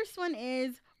 Our first one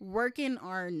is working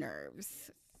our nerves.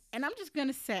 Yes. And I'm just going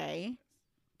to say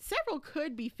several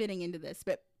could be fitting into this,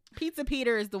 but Pizza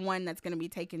Peter is the one that's going to be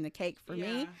taking the cake for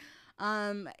me.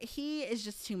 He is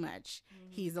just too much.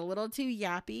 Mm-hmm. He's a little too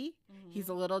yappy. Mm-hmm. He's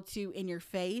a little too in your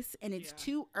face, and it's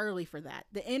too early for that.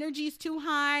 The energy is too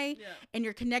high, and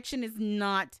your connection is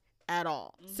not at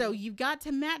all. Mm-hmm. So you've got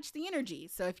to match the energy.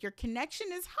 So if your connection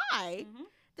is high,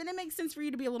 then it makes sense for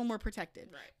you to be a little more protected.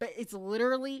 Right. But it's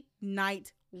literally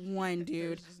night 1,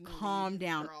 dude. Calm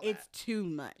down. It's too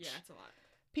much. Yeah, it's a lot.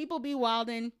 People be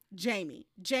wildin'. Jamie,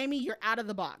 you're out of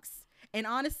the box. And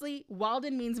honestly,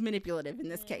 wildin' means manipulative in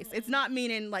this case. It's not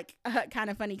meaning like kind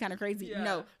of funny, kind of crazy. Yeah.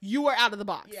 No, you were out of the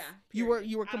box. Yeah, you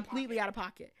were completely out of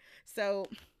pocket. So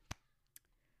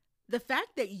the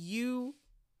fact that you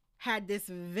had this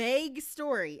vague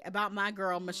story about my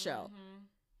girl Michelle,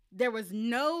 there was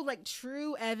no like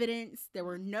true evidence. There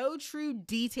were no true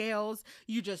details.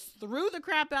 You just threw the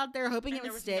crap out there, hoping it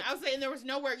would stick. I was saying there was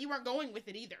nowhere. You weren't going with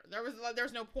it either. There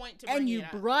was no point to. And you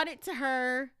brought it to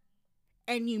her.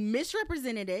 And you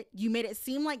misrepresented it. You made it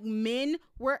seem like men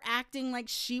were acting like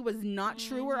she was not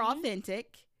true or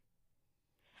authentic.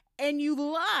 And you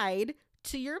lied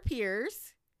to your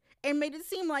peers and made it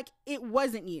seem like it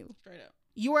wasn't you. Straight up.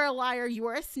 You are a liar. You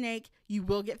are a snake. You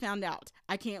will get found out.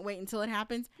 I can't wait until it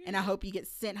happens. And I hope you get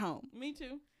sent home. Me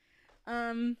too.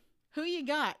 Who you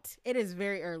got? It is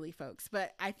very early, folks.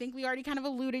 But I think we already kind of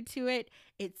alluded to it.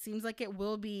 It seems like it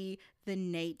will be the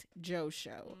Nate Joe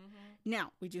show.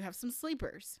 Now, we do have some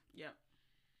sleepers. Yep.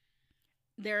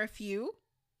 There are a few.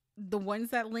 The ones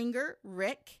that linger,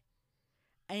 Rick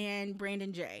and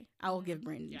Brandon J. I will give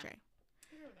Brandon J.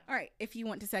 All right, if you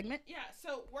want to segment. Yeah,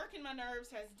 so working my nerves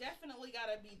has definitely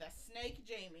got to be the snake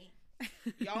Jamie.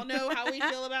 Y'all know how we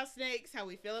feel about snakes, how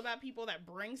we feel about people that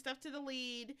bring stuff to the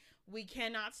lead. We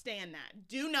cannot stand that.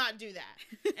 Do not do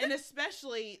that. And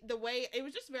especially the way, it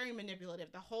was just very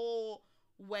manipulative. The whole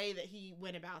way that he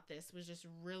went about this was just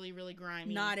really, really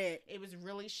grimy. Not it. It was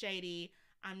really shady.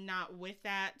 I'm not with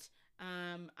that.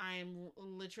 I'm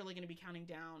literally going to be counting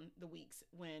down the weeks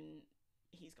when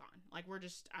he's gone. Like,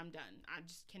 I'm done. I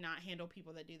just cannot handle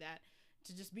people that do that.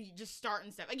 To just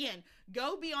starting stuff. Again,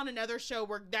 go be on another show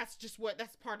where that's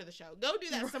part of the show. Go do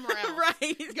that somewhere else.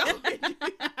 Right. Go and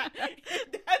do that.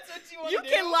 That's what you want to do.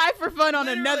 You can lie for fun on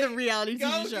another reality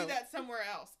TV show. Go do that somewhere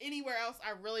else. Anywhere else,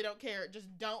 I really don't care. Just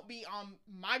don't be on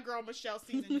My Girl Michelle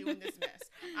season doing this mess.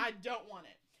 I don't want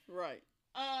it. Right.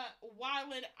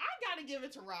 Wyland, I gotta give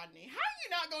it to Rodney. How you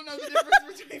not gonna know the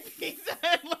difference between pizza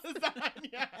and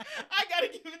lasagna? I gotta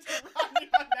give it to Rodney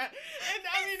on that. And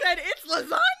I mean, said it's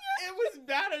lasagna. It was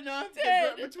bad enough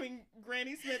between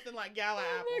Granny Smith and like Gala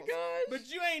apples. Oh my gosh!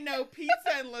 But you ain't no pizza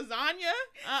and lasagna.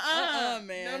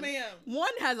 Man. No, ma'am.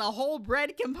 One has a whole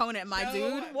bread component, my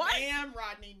dude. What? Ma'am,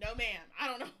 Rodney. No, ma'am. I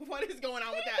don't know what is going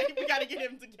on with that. We gotta get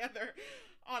him together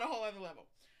on a whole other level.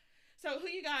 So who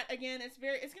you got? Again, it's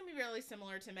going to be really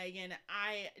similar to Megan.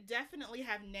 I definitely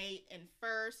have Nate in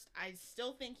first. I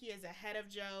still think he is ahead of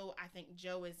Joe. I think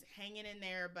Joe is hanging in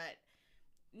there, but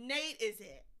Nate is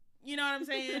it. You know what I'm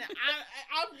saying?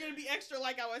 I'm going to be extra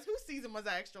like I was. Whose season was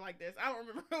I extra like this? I don't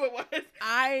remember who it was.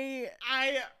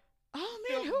 Oh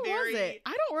man, who was it?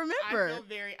 I don't remember.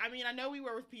 I mean, I know we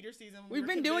were with Peter's season. We've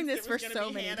been doing this for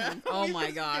so many times. Oh my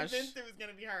gosh. Convinced it was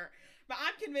going to be her. But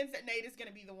I'm convinced that Nate is going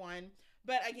to be the one.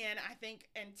 But again, I think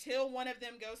until one of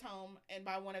them goes home, and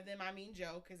by one of them I mean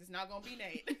Joe, because it's not going to be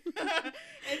Nate.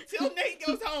 Until Nate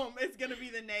goes home, it's going to be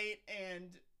the Nate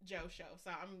and Joe show. So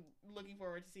I'm looking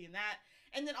forward to seeing that.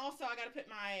 And then also I got to put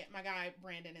my guy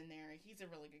Brandon in there. He's a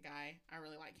really good guy. I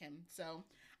really like him. So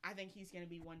I think he's going to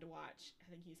be one to watch.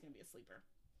 I think he's going to be a sleeper.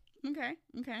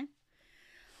 Okay.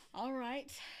 All right.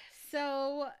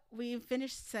 So we've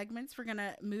finished segments. We're going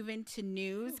to move into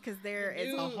news because there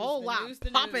is a whole lot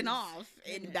popping off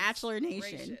in Bachelor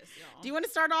Nation. Gracious, do you want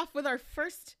to start off with our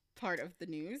first part of the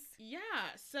news? Yeah.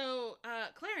 So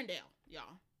Clarendale,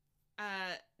 y'all.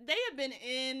 They have been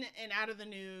in and out of the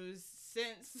news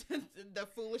since the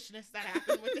foolishness that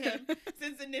happened with him,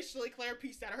 since initially Claire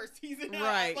pieced out her season.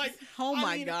 Right. Like, oh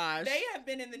my gosh. They have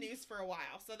been in the news for a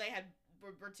while. So they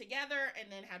were together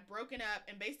and then had broken up,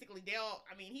 and basically Dale,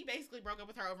 he basically broke up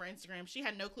with her over Instagram. She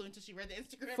had no clue until she read the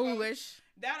Instagram foolish post.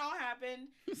 That all happened.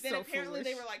 Then so apparently foolish.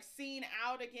 they were like seen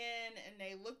out again, and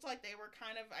they looked like they were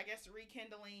kind of, I guess,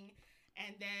 rekindling.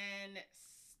 And then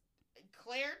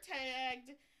Claire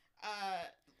tagged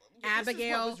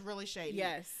Abigail. This was really shady.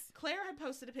 Yes. Claire had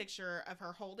posted a picture of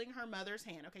her holding her mother's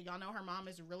hand. Okay, y'all know her mom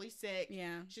is really sick.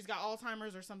 Yeah. She's got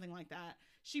Alzheimer's or something like that.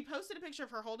 She posted a picture of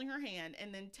her holding her hand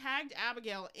and then tagged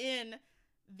Abigail in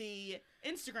the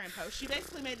Instagram post. She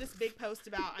basically made this big post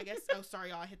about, I guess, oh, sorry,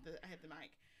 y'all, I hit the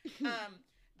mic.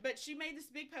 But she made this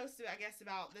big post, I guess,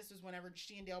 about this was whenever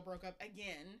she and Dale broke up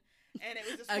again. And it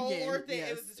was this whole yes,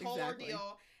 it was this whole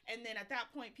ordeal. And then at that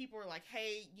point, people were like,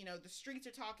 hey, the streets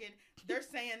are talking. They're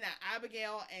saying that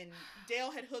Abigail and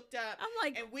Dale had hooked up. I'm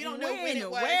like, and we don't know when it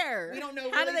was. Where? We don't know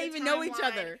how really do they even know each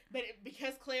other? But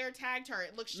because Claire tagged her,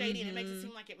 it looks shady, and it makes it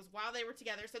seem like it was while they were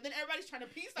together. So then everybody's trying to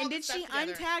piece all this stuff together. And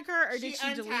did she untag her, or did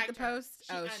she delete the post?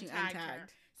 She untagged her.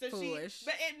 So foolish.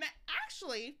 But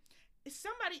actually,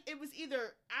 it was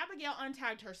either Abigail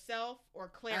untagged herself or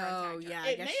Claire untagged her. Yeah,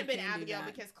 it may have been Abigail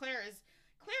because Claire's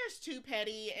too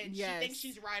petty, and she thinks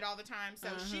she's right all the time, so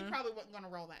she probably wasn't going to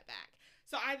roll that back.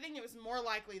 So I think it was more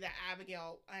likely that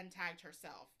Abigail untagged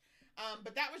herself.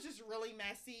 But that was just really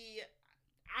messy.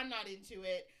 I'm not into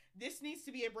it. This needs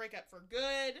to be a breakup for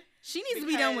good. She needs to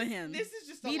be done with him. This is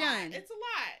just a lot. Done. It's a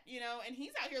lot, and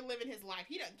he's out here living his life.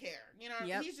 He doesn't care,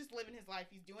 He's just living his life.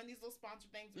 He's doing these little sponsor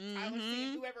things with Tyler C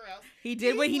and whoever else. He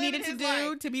did what he needed to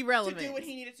do to be relevant. To do what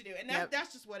he needed to do, and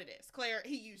that's just what it is. Claire,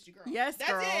 he used you, girl. Yes,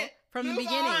 that's girl. it. From Move the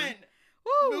beginning. On.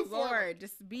 Woo, Move Lord, forward.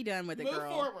 just be done with it, Move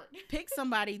girl. forward. Pick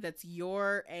somebody that's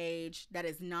your age that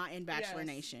is not in Bachelor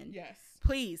Nation. Yes.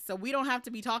 Please, so we don't have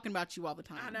to be talking about you all the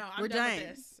time. I know. We're done.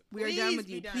 With this. We are done with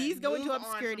you. Done. Please go Move into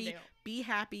obscurity. Be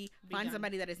happy. Find done.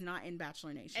 somebody that is not in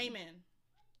Bachelor Nation. Amen.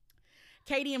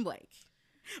 Katie and Blake.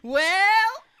 Well,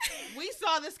 we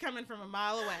saw this coming from a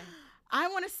mile away. I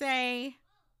want to say,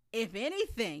 if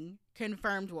anything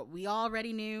confirmed what we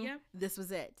already knew, this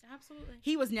was it. Absolutely.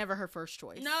 He was never her first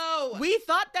choice. No. We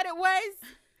thought that it was.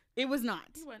 It was not.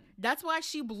 He wasn't. That's why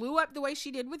she blew up the way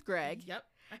she did with Greg. Yep.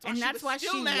 That's why she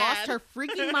lost her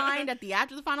freaking mind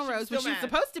after the final rose, when she was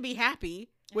supposed to be happy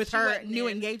with her new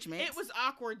engagement. It was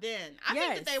awkward then. I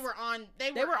think that they were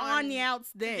on the outs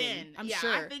then. I'm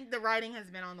sure. I think the writing has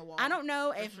been on the wall. I don't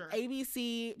know if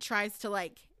ABC tries to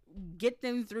get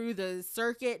them through the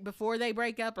circuit before they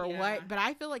break up or what, but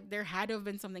I feel like there had to have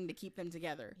been something to keep them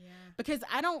together. Yeah. Because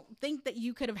I don't think that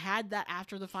you could have had that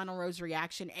after the final rose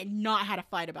reaction and not had a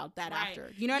fight about that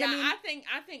after. You know what I mean?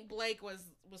 I think Blake was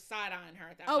side-eyeing her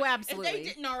at that point. Oh, absolutely. If they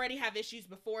didn't already have issues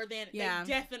before then, they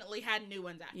definitely had new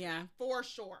ones after that, for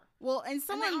sure. Well, and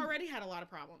they already had a lot of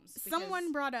problems.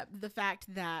 Someone brought up the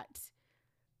fact that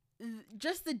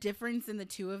just the difference in the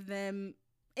two of them,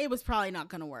 it was probably not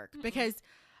going to work. Because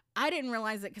I didn't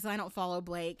realize it because I don't follow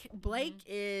Blake. Blake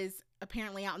is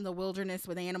apparently out in the wilderness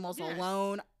with animals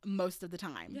alone most of the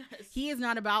time. Yes. He is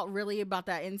not really about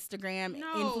that Instagram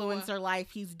influencer life.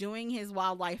 He's doing his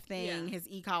wildlife thing, his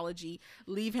ecology.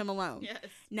 Leave him alone. Yes.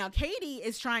 Now, Katie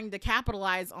is trying to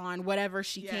capitalize on whatever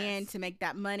she can to make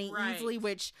that money easily,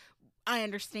 which I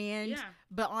understand. Yeah.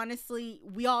 But honestly,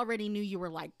 we already knew you were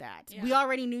like that. Yeah. We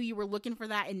already knew you were looking for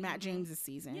that in Matt James's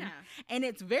season. Yeah. And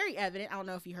it's very evident. I don't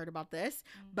know if you heard about this,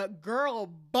 but girl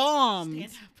bombed.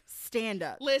 Stand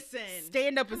up. Listen.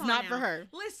 Stand up is not for her.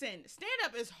 Listen, stand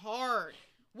up is hard.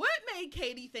 What made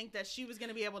Katie think that she was going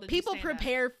to be able to People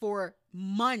prepared for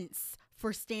months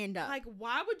for stand up.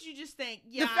 Why would you just think,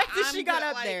 the fact that she got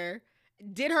up there,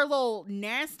 did her little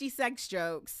nasty sex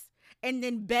jokes, and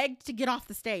then begged to get off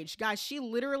the stage. Guys, she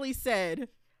literally said,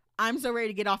 I'm so ready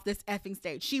to get off this effing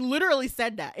stage. She literally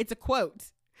said that. It's a quote.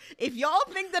 If y'all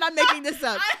think that I'm making this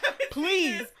up,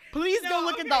 please go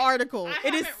look at the article.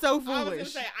 It is so foolish. I was going to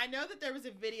say, I know that there was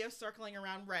a video circling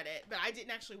around Reddit, but I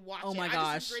didn't actually watch it. Oh my gosh.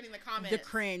 I just was reading the comments. The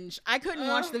cringe. I couldn't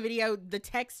watch the video. The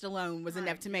text alone was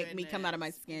enough to make me come out of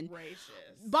my skin. Gracious.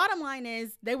 Bottom line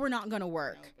is, they were not going to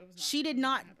work. No, she did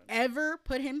not ever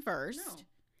put him first. No.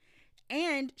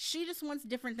 And she just wants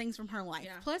different things from her life.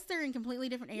 Yeah. Plus, they're in completely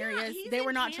different areas. They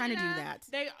were not trying to do that.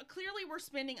 They clearly were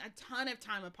spending a ton of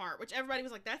time apart, which everybody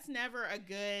was like, that's never a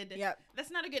good, that's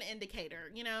not a good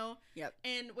indicator, Yep.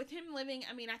 And with him living,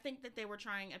 I think that they were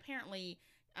trying, apparently,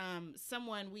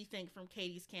 someone we think from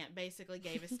Katie's camp basically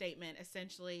gave a statement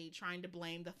essentially trying to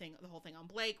blame the whole thing on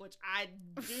Blake, which I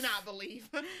do not believe.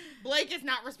 Blake is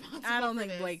not responsible for this. I don't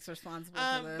think Blake's responsible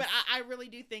for this. But I really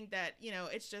do think that,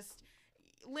 it's just,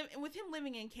 with him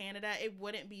living in Canada, it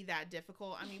wouldn't be that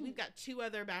difficult. I mean, we've got 2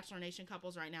 other Bachelor Nation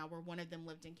couples right now where one of them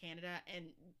lived in Canada, and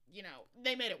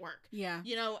they made it work. Yeah.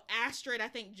 Astrid, I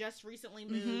think, just recently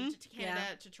moved to Canada,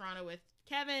 to Toronto with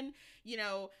Kevin.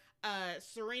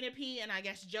 Serena P and I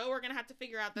guess Joe are gonna have to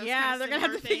figure out those. Yeah, they're gonna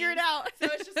have to figure it out. So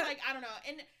it's just like, I don't know.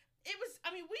 And it was,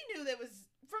 I mean, we knew that was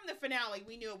from the finale.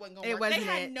 We knew it wasn't gonna work. They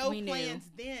had no plans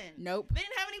then. Nope. They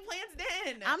didn't have any plans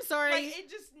then. I'm sorry.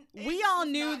 Like, we all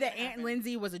knew that Aunt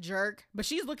Lindsay was a jerk, but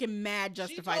she's looking mad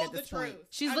justified at this point.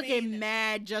 She's looking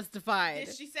mad justified.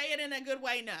 Did she say it in a good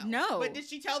way? No. No. But did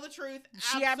she tell the truth?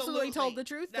 She absolutely told the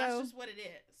truth, though. That's just what it is.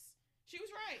 She was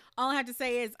right. All I have to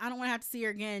say is I don't want to have to see her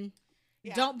again.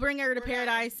 Yeah. Don't bring her to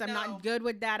Paradise. I'm not good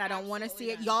with that. I don't want to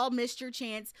see it. Y'all missed your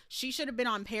chance. She should have been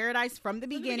on Paradise from the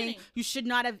beginning. You should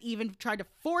not have even tried to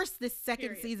force this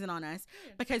second season on us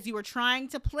because you were trying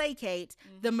to placate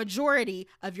the majority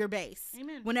of your base.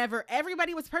 Amen. Whenever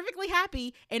everybody was perfectly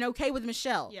happy and okay with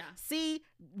Michelle. Yeah. See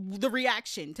the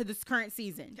reaction to this current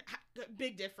season.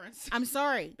 Big difference. I'm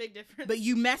sorry. Big difference. But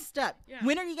you messed up. Yeah.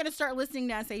 When are you going to start listening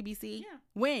to us, ABC? Yeah.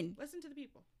 When? Listen to the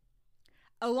people.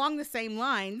 Along the same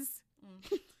lines,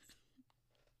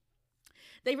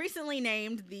 they recently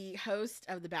named the host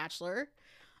of The Bachelor.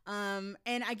 And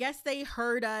I guess they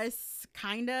heard us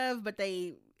kind of, but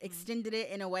they extended it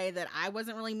in a way that I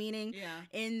wasn't really meaning. Yeah.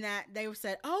 In that they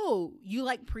said, oh, you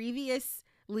like previous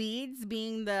leads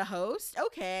being the host?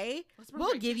 Okay.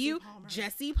 We'll give you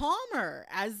Jesse Palmer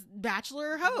as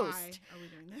Bachelor host. Why are we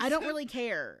doing this? I don't really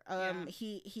care.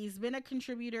 He's been a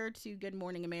contributor to Good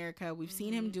Morning America. We've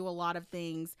seen him do a lot of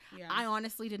things. Yeah. I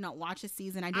honestly did not watch his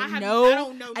season. I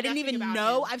didn't even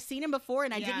know. I've seen him before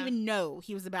and I didn't even know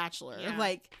he was a Bachelor.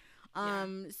 Yeah.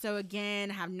 So again,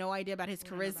 have no idea about his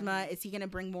charisma. Is he going to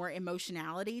bring more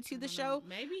emotionality to the show?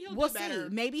 Maybe he'll do better.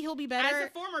 See. Maybe he'll be better. As a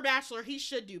former Bachelor, he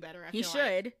should do better. He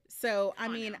should. So, I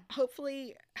mean,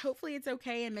 hopefully it's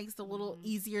okay and makes it a little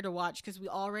easier to watch because we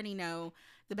already know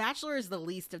The Bachelor is the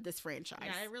least of this franchise.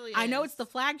 Yeah, it really is. I know it's the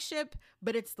flagship,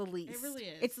 but it's the least. It really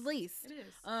is. It's the least. It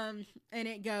is. And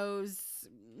it goes,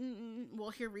 well,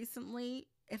 here recently,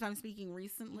 if I'm speaking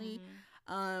recently,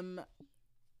 Paradise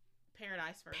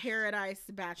first. Paradise,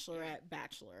 Bachelorette,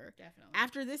 Bachelor. Definitely.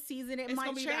 After this season, it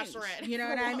might change. Bachelorette. You know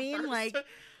what I mean? First. Like,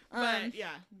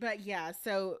 but yeah.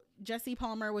 So Jesse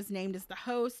Palmer was named as the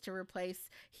host to replace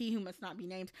He Who Must Not Be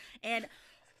Named. And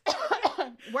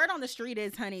word on the street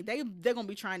is, honey, they're gonna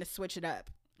be trying to switch it up.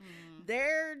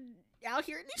 They're out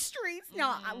here in the streets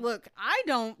now. Look, I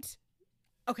don't.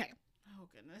 Okay. Oh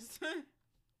goodness.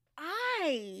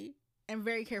 I am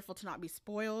very careful to not be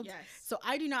spoiled. Yes. So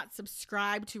I do not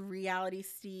subscribe to Reality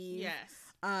Steve. Yes.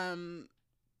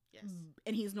 Yes.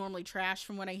 And he's normally trash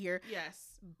from what I hear. Yes.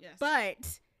 Yes.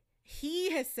 But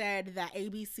he has said that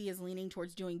ABC is leaning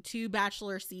towards doing 2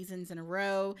 Bachelor seasons in a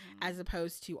row as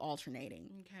opposed to alternating.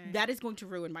 Okay. That is going to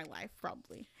ruin my life,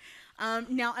 probably.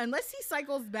 Now, unless he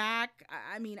cycles back,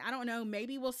 I mean, I don't know.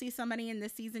 Maybe we'll see somebody in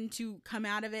this season to come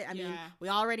out of it. I mean, we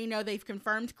already know they've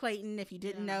confirmed Clayton. If you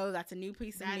didn't know, that's a new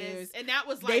piece of news. And that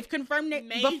was like they've confirmed it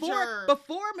before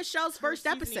Michelle's first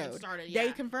episode. Started,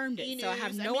 They confirmed it. So I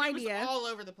have no idea. It was all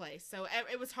over the place. So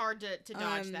it was hard to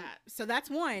dodge that. So that's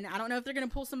one. I don't know if they're going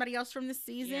to pull somebody else from this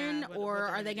season or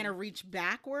are they going to reach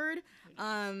backward.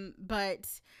 But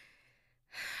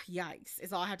yikes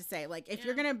is all I have to say. Like if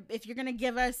you're gonna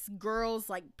give us girls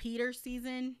like Peter's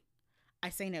season, I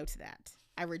say no to that.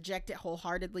 I reject it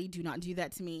wholeheartedly. Do not do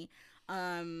that to me.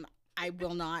 I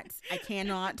will not. I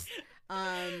cannot.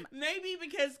 Maybe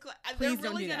because they're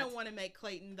really gonna want to make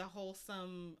Clayton the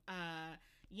wholesome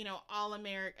all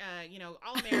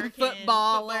American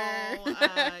footballer.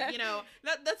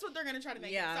 That's what they're gonna try to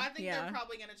make. Yeah, so I think they're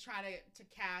probably gonna try to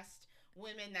cast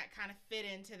women that kind of fit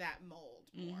into that mold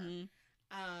more.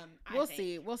 We'll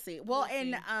see. Well,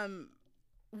 and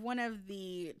one of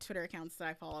the Twitter accounts that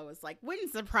I follow was like,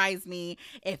 wouldn't surprise me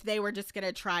if they were just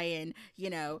gonna try and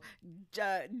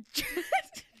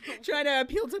try to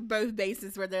appeal to both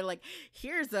bases, where they're like,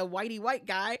 here's a whitey white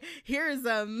guy, here's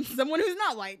someone who's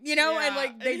not white, and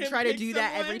like they try to do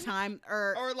that every time,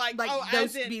 or like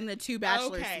those being the 2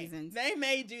 Bachelor seasons. They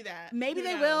may do that. Maybe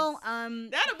they will.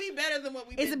 That'll be better than what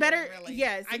we. Is it better? Doing, really.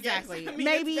 Yes, exactly. I mean,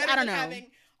 maybe I don't know.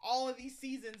 Having all of these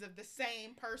seasons of the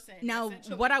same person. Now,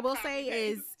 what I will say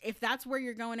is, if that's where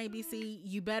you're going, ABC,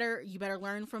 you better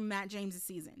learn from Matt James's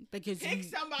season, because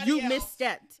you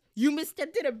misstepped. You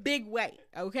misstepped in a big way.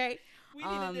 Okay. We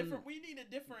need a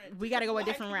different. We got to go a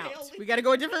different route. We got to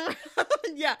go a different route.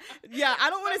 Yeah. I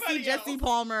don't want to see Jesse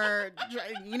Palmer.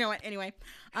 You know what? Anyway,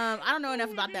 I don't know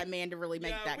enough about that man to really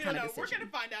make that kind of decision. We're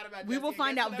gonna find out about. We will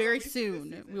find out very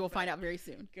soon. We will find out very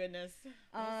soon. Goodness. We'll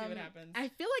see what happens. I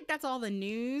feel like that's all the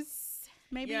news.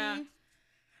 Maybe. Yeah.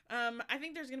 I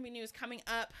think there's gonna be news coming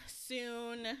up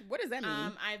soon. What does that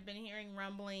mean? I've been hearing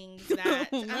rumblings that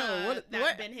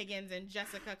that Ben Higgins and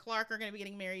Jessica Clarke are gonna be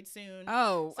getting married soon.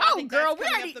 Oh, girl, we've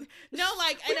been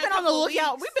on the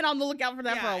lookout. We've been on the lookout for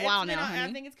that for a while now, honey.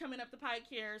 I think it's coming up the pike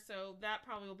here, so that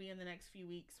probably will be in the next few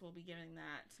weeks. We'll be getting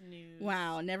that news.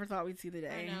 Wow, never thought we'd see the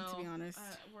day. To be honest,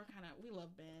 we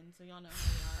love Ben, so y'all know who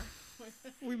we are.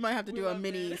 We might have to do a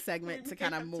mini segment to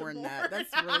kind of mourn that.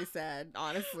 That's really sad,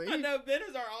 honestly. I know Ben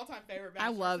is our all-time favorite bachelor.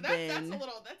 I love Ben. That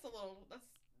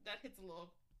hits a little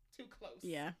too close.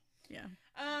 Yeah.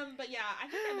 But yeah, I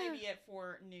think that may be it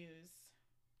for news.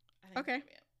 Okay.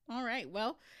 All right.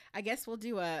 Well, I guess we'll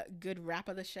do a good wrap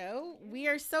of the show. We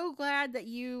are so glad that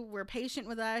you were patient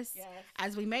with us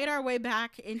as we made our way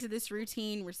back into this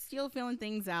routine. We're still feeling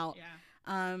things out. Yeah.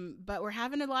 But we're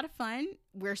having a lot of fun.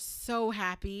 We're so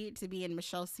happy to be in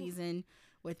Michelle's season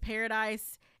with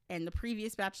Paradise and the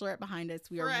previous Bachelorette behind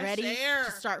us. We are ready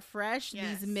to start fresh.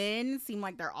 Yes. These men seem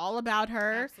like they're all about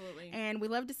her. Absolutely. And we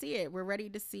love to see it. We're ready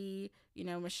to see,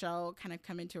 Michelle kind of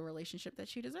come into a relationship that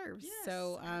she deserves. Yes,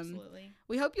 so, absolutely.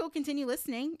 We hope you'll continue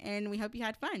listening and we hope you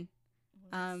had fun.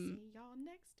 We'll see y'all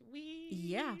next week.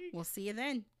 Yeah. We'll see you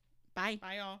then. Bye.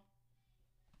 Bye, y'all.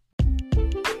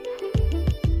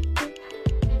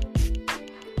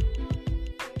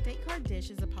 Dish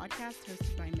is a podcast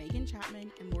hosted by Megan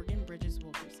Chapman and Morgan Bridges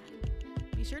Wilkerson.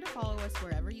 Be sure to follow us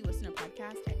wherever you listen to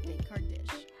podcasts at Date Card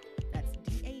Dish. That's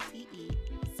DATECARDDISH.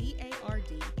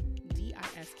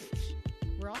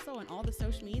 We're also on all the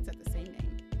social medias at the same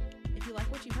name. If you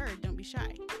like what you heard, don't be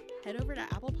shy. Head over to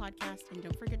Apple Podcasts and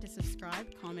don't forget to subscribe,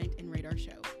 comment, and rate our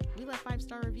show. We love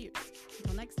 5-star reviews.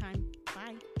 Until next time,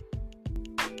 bye.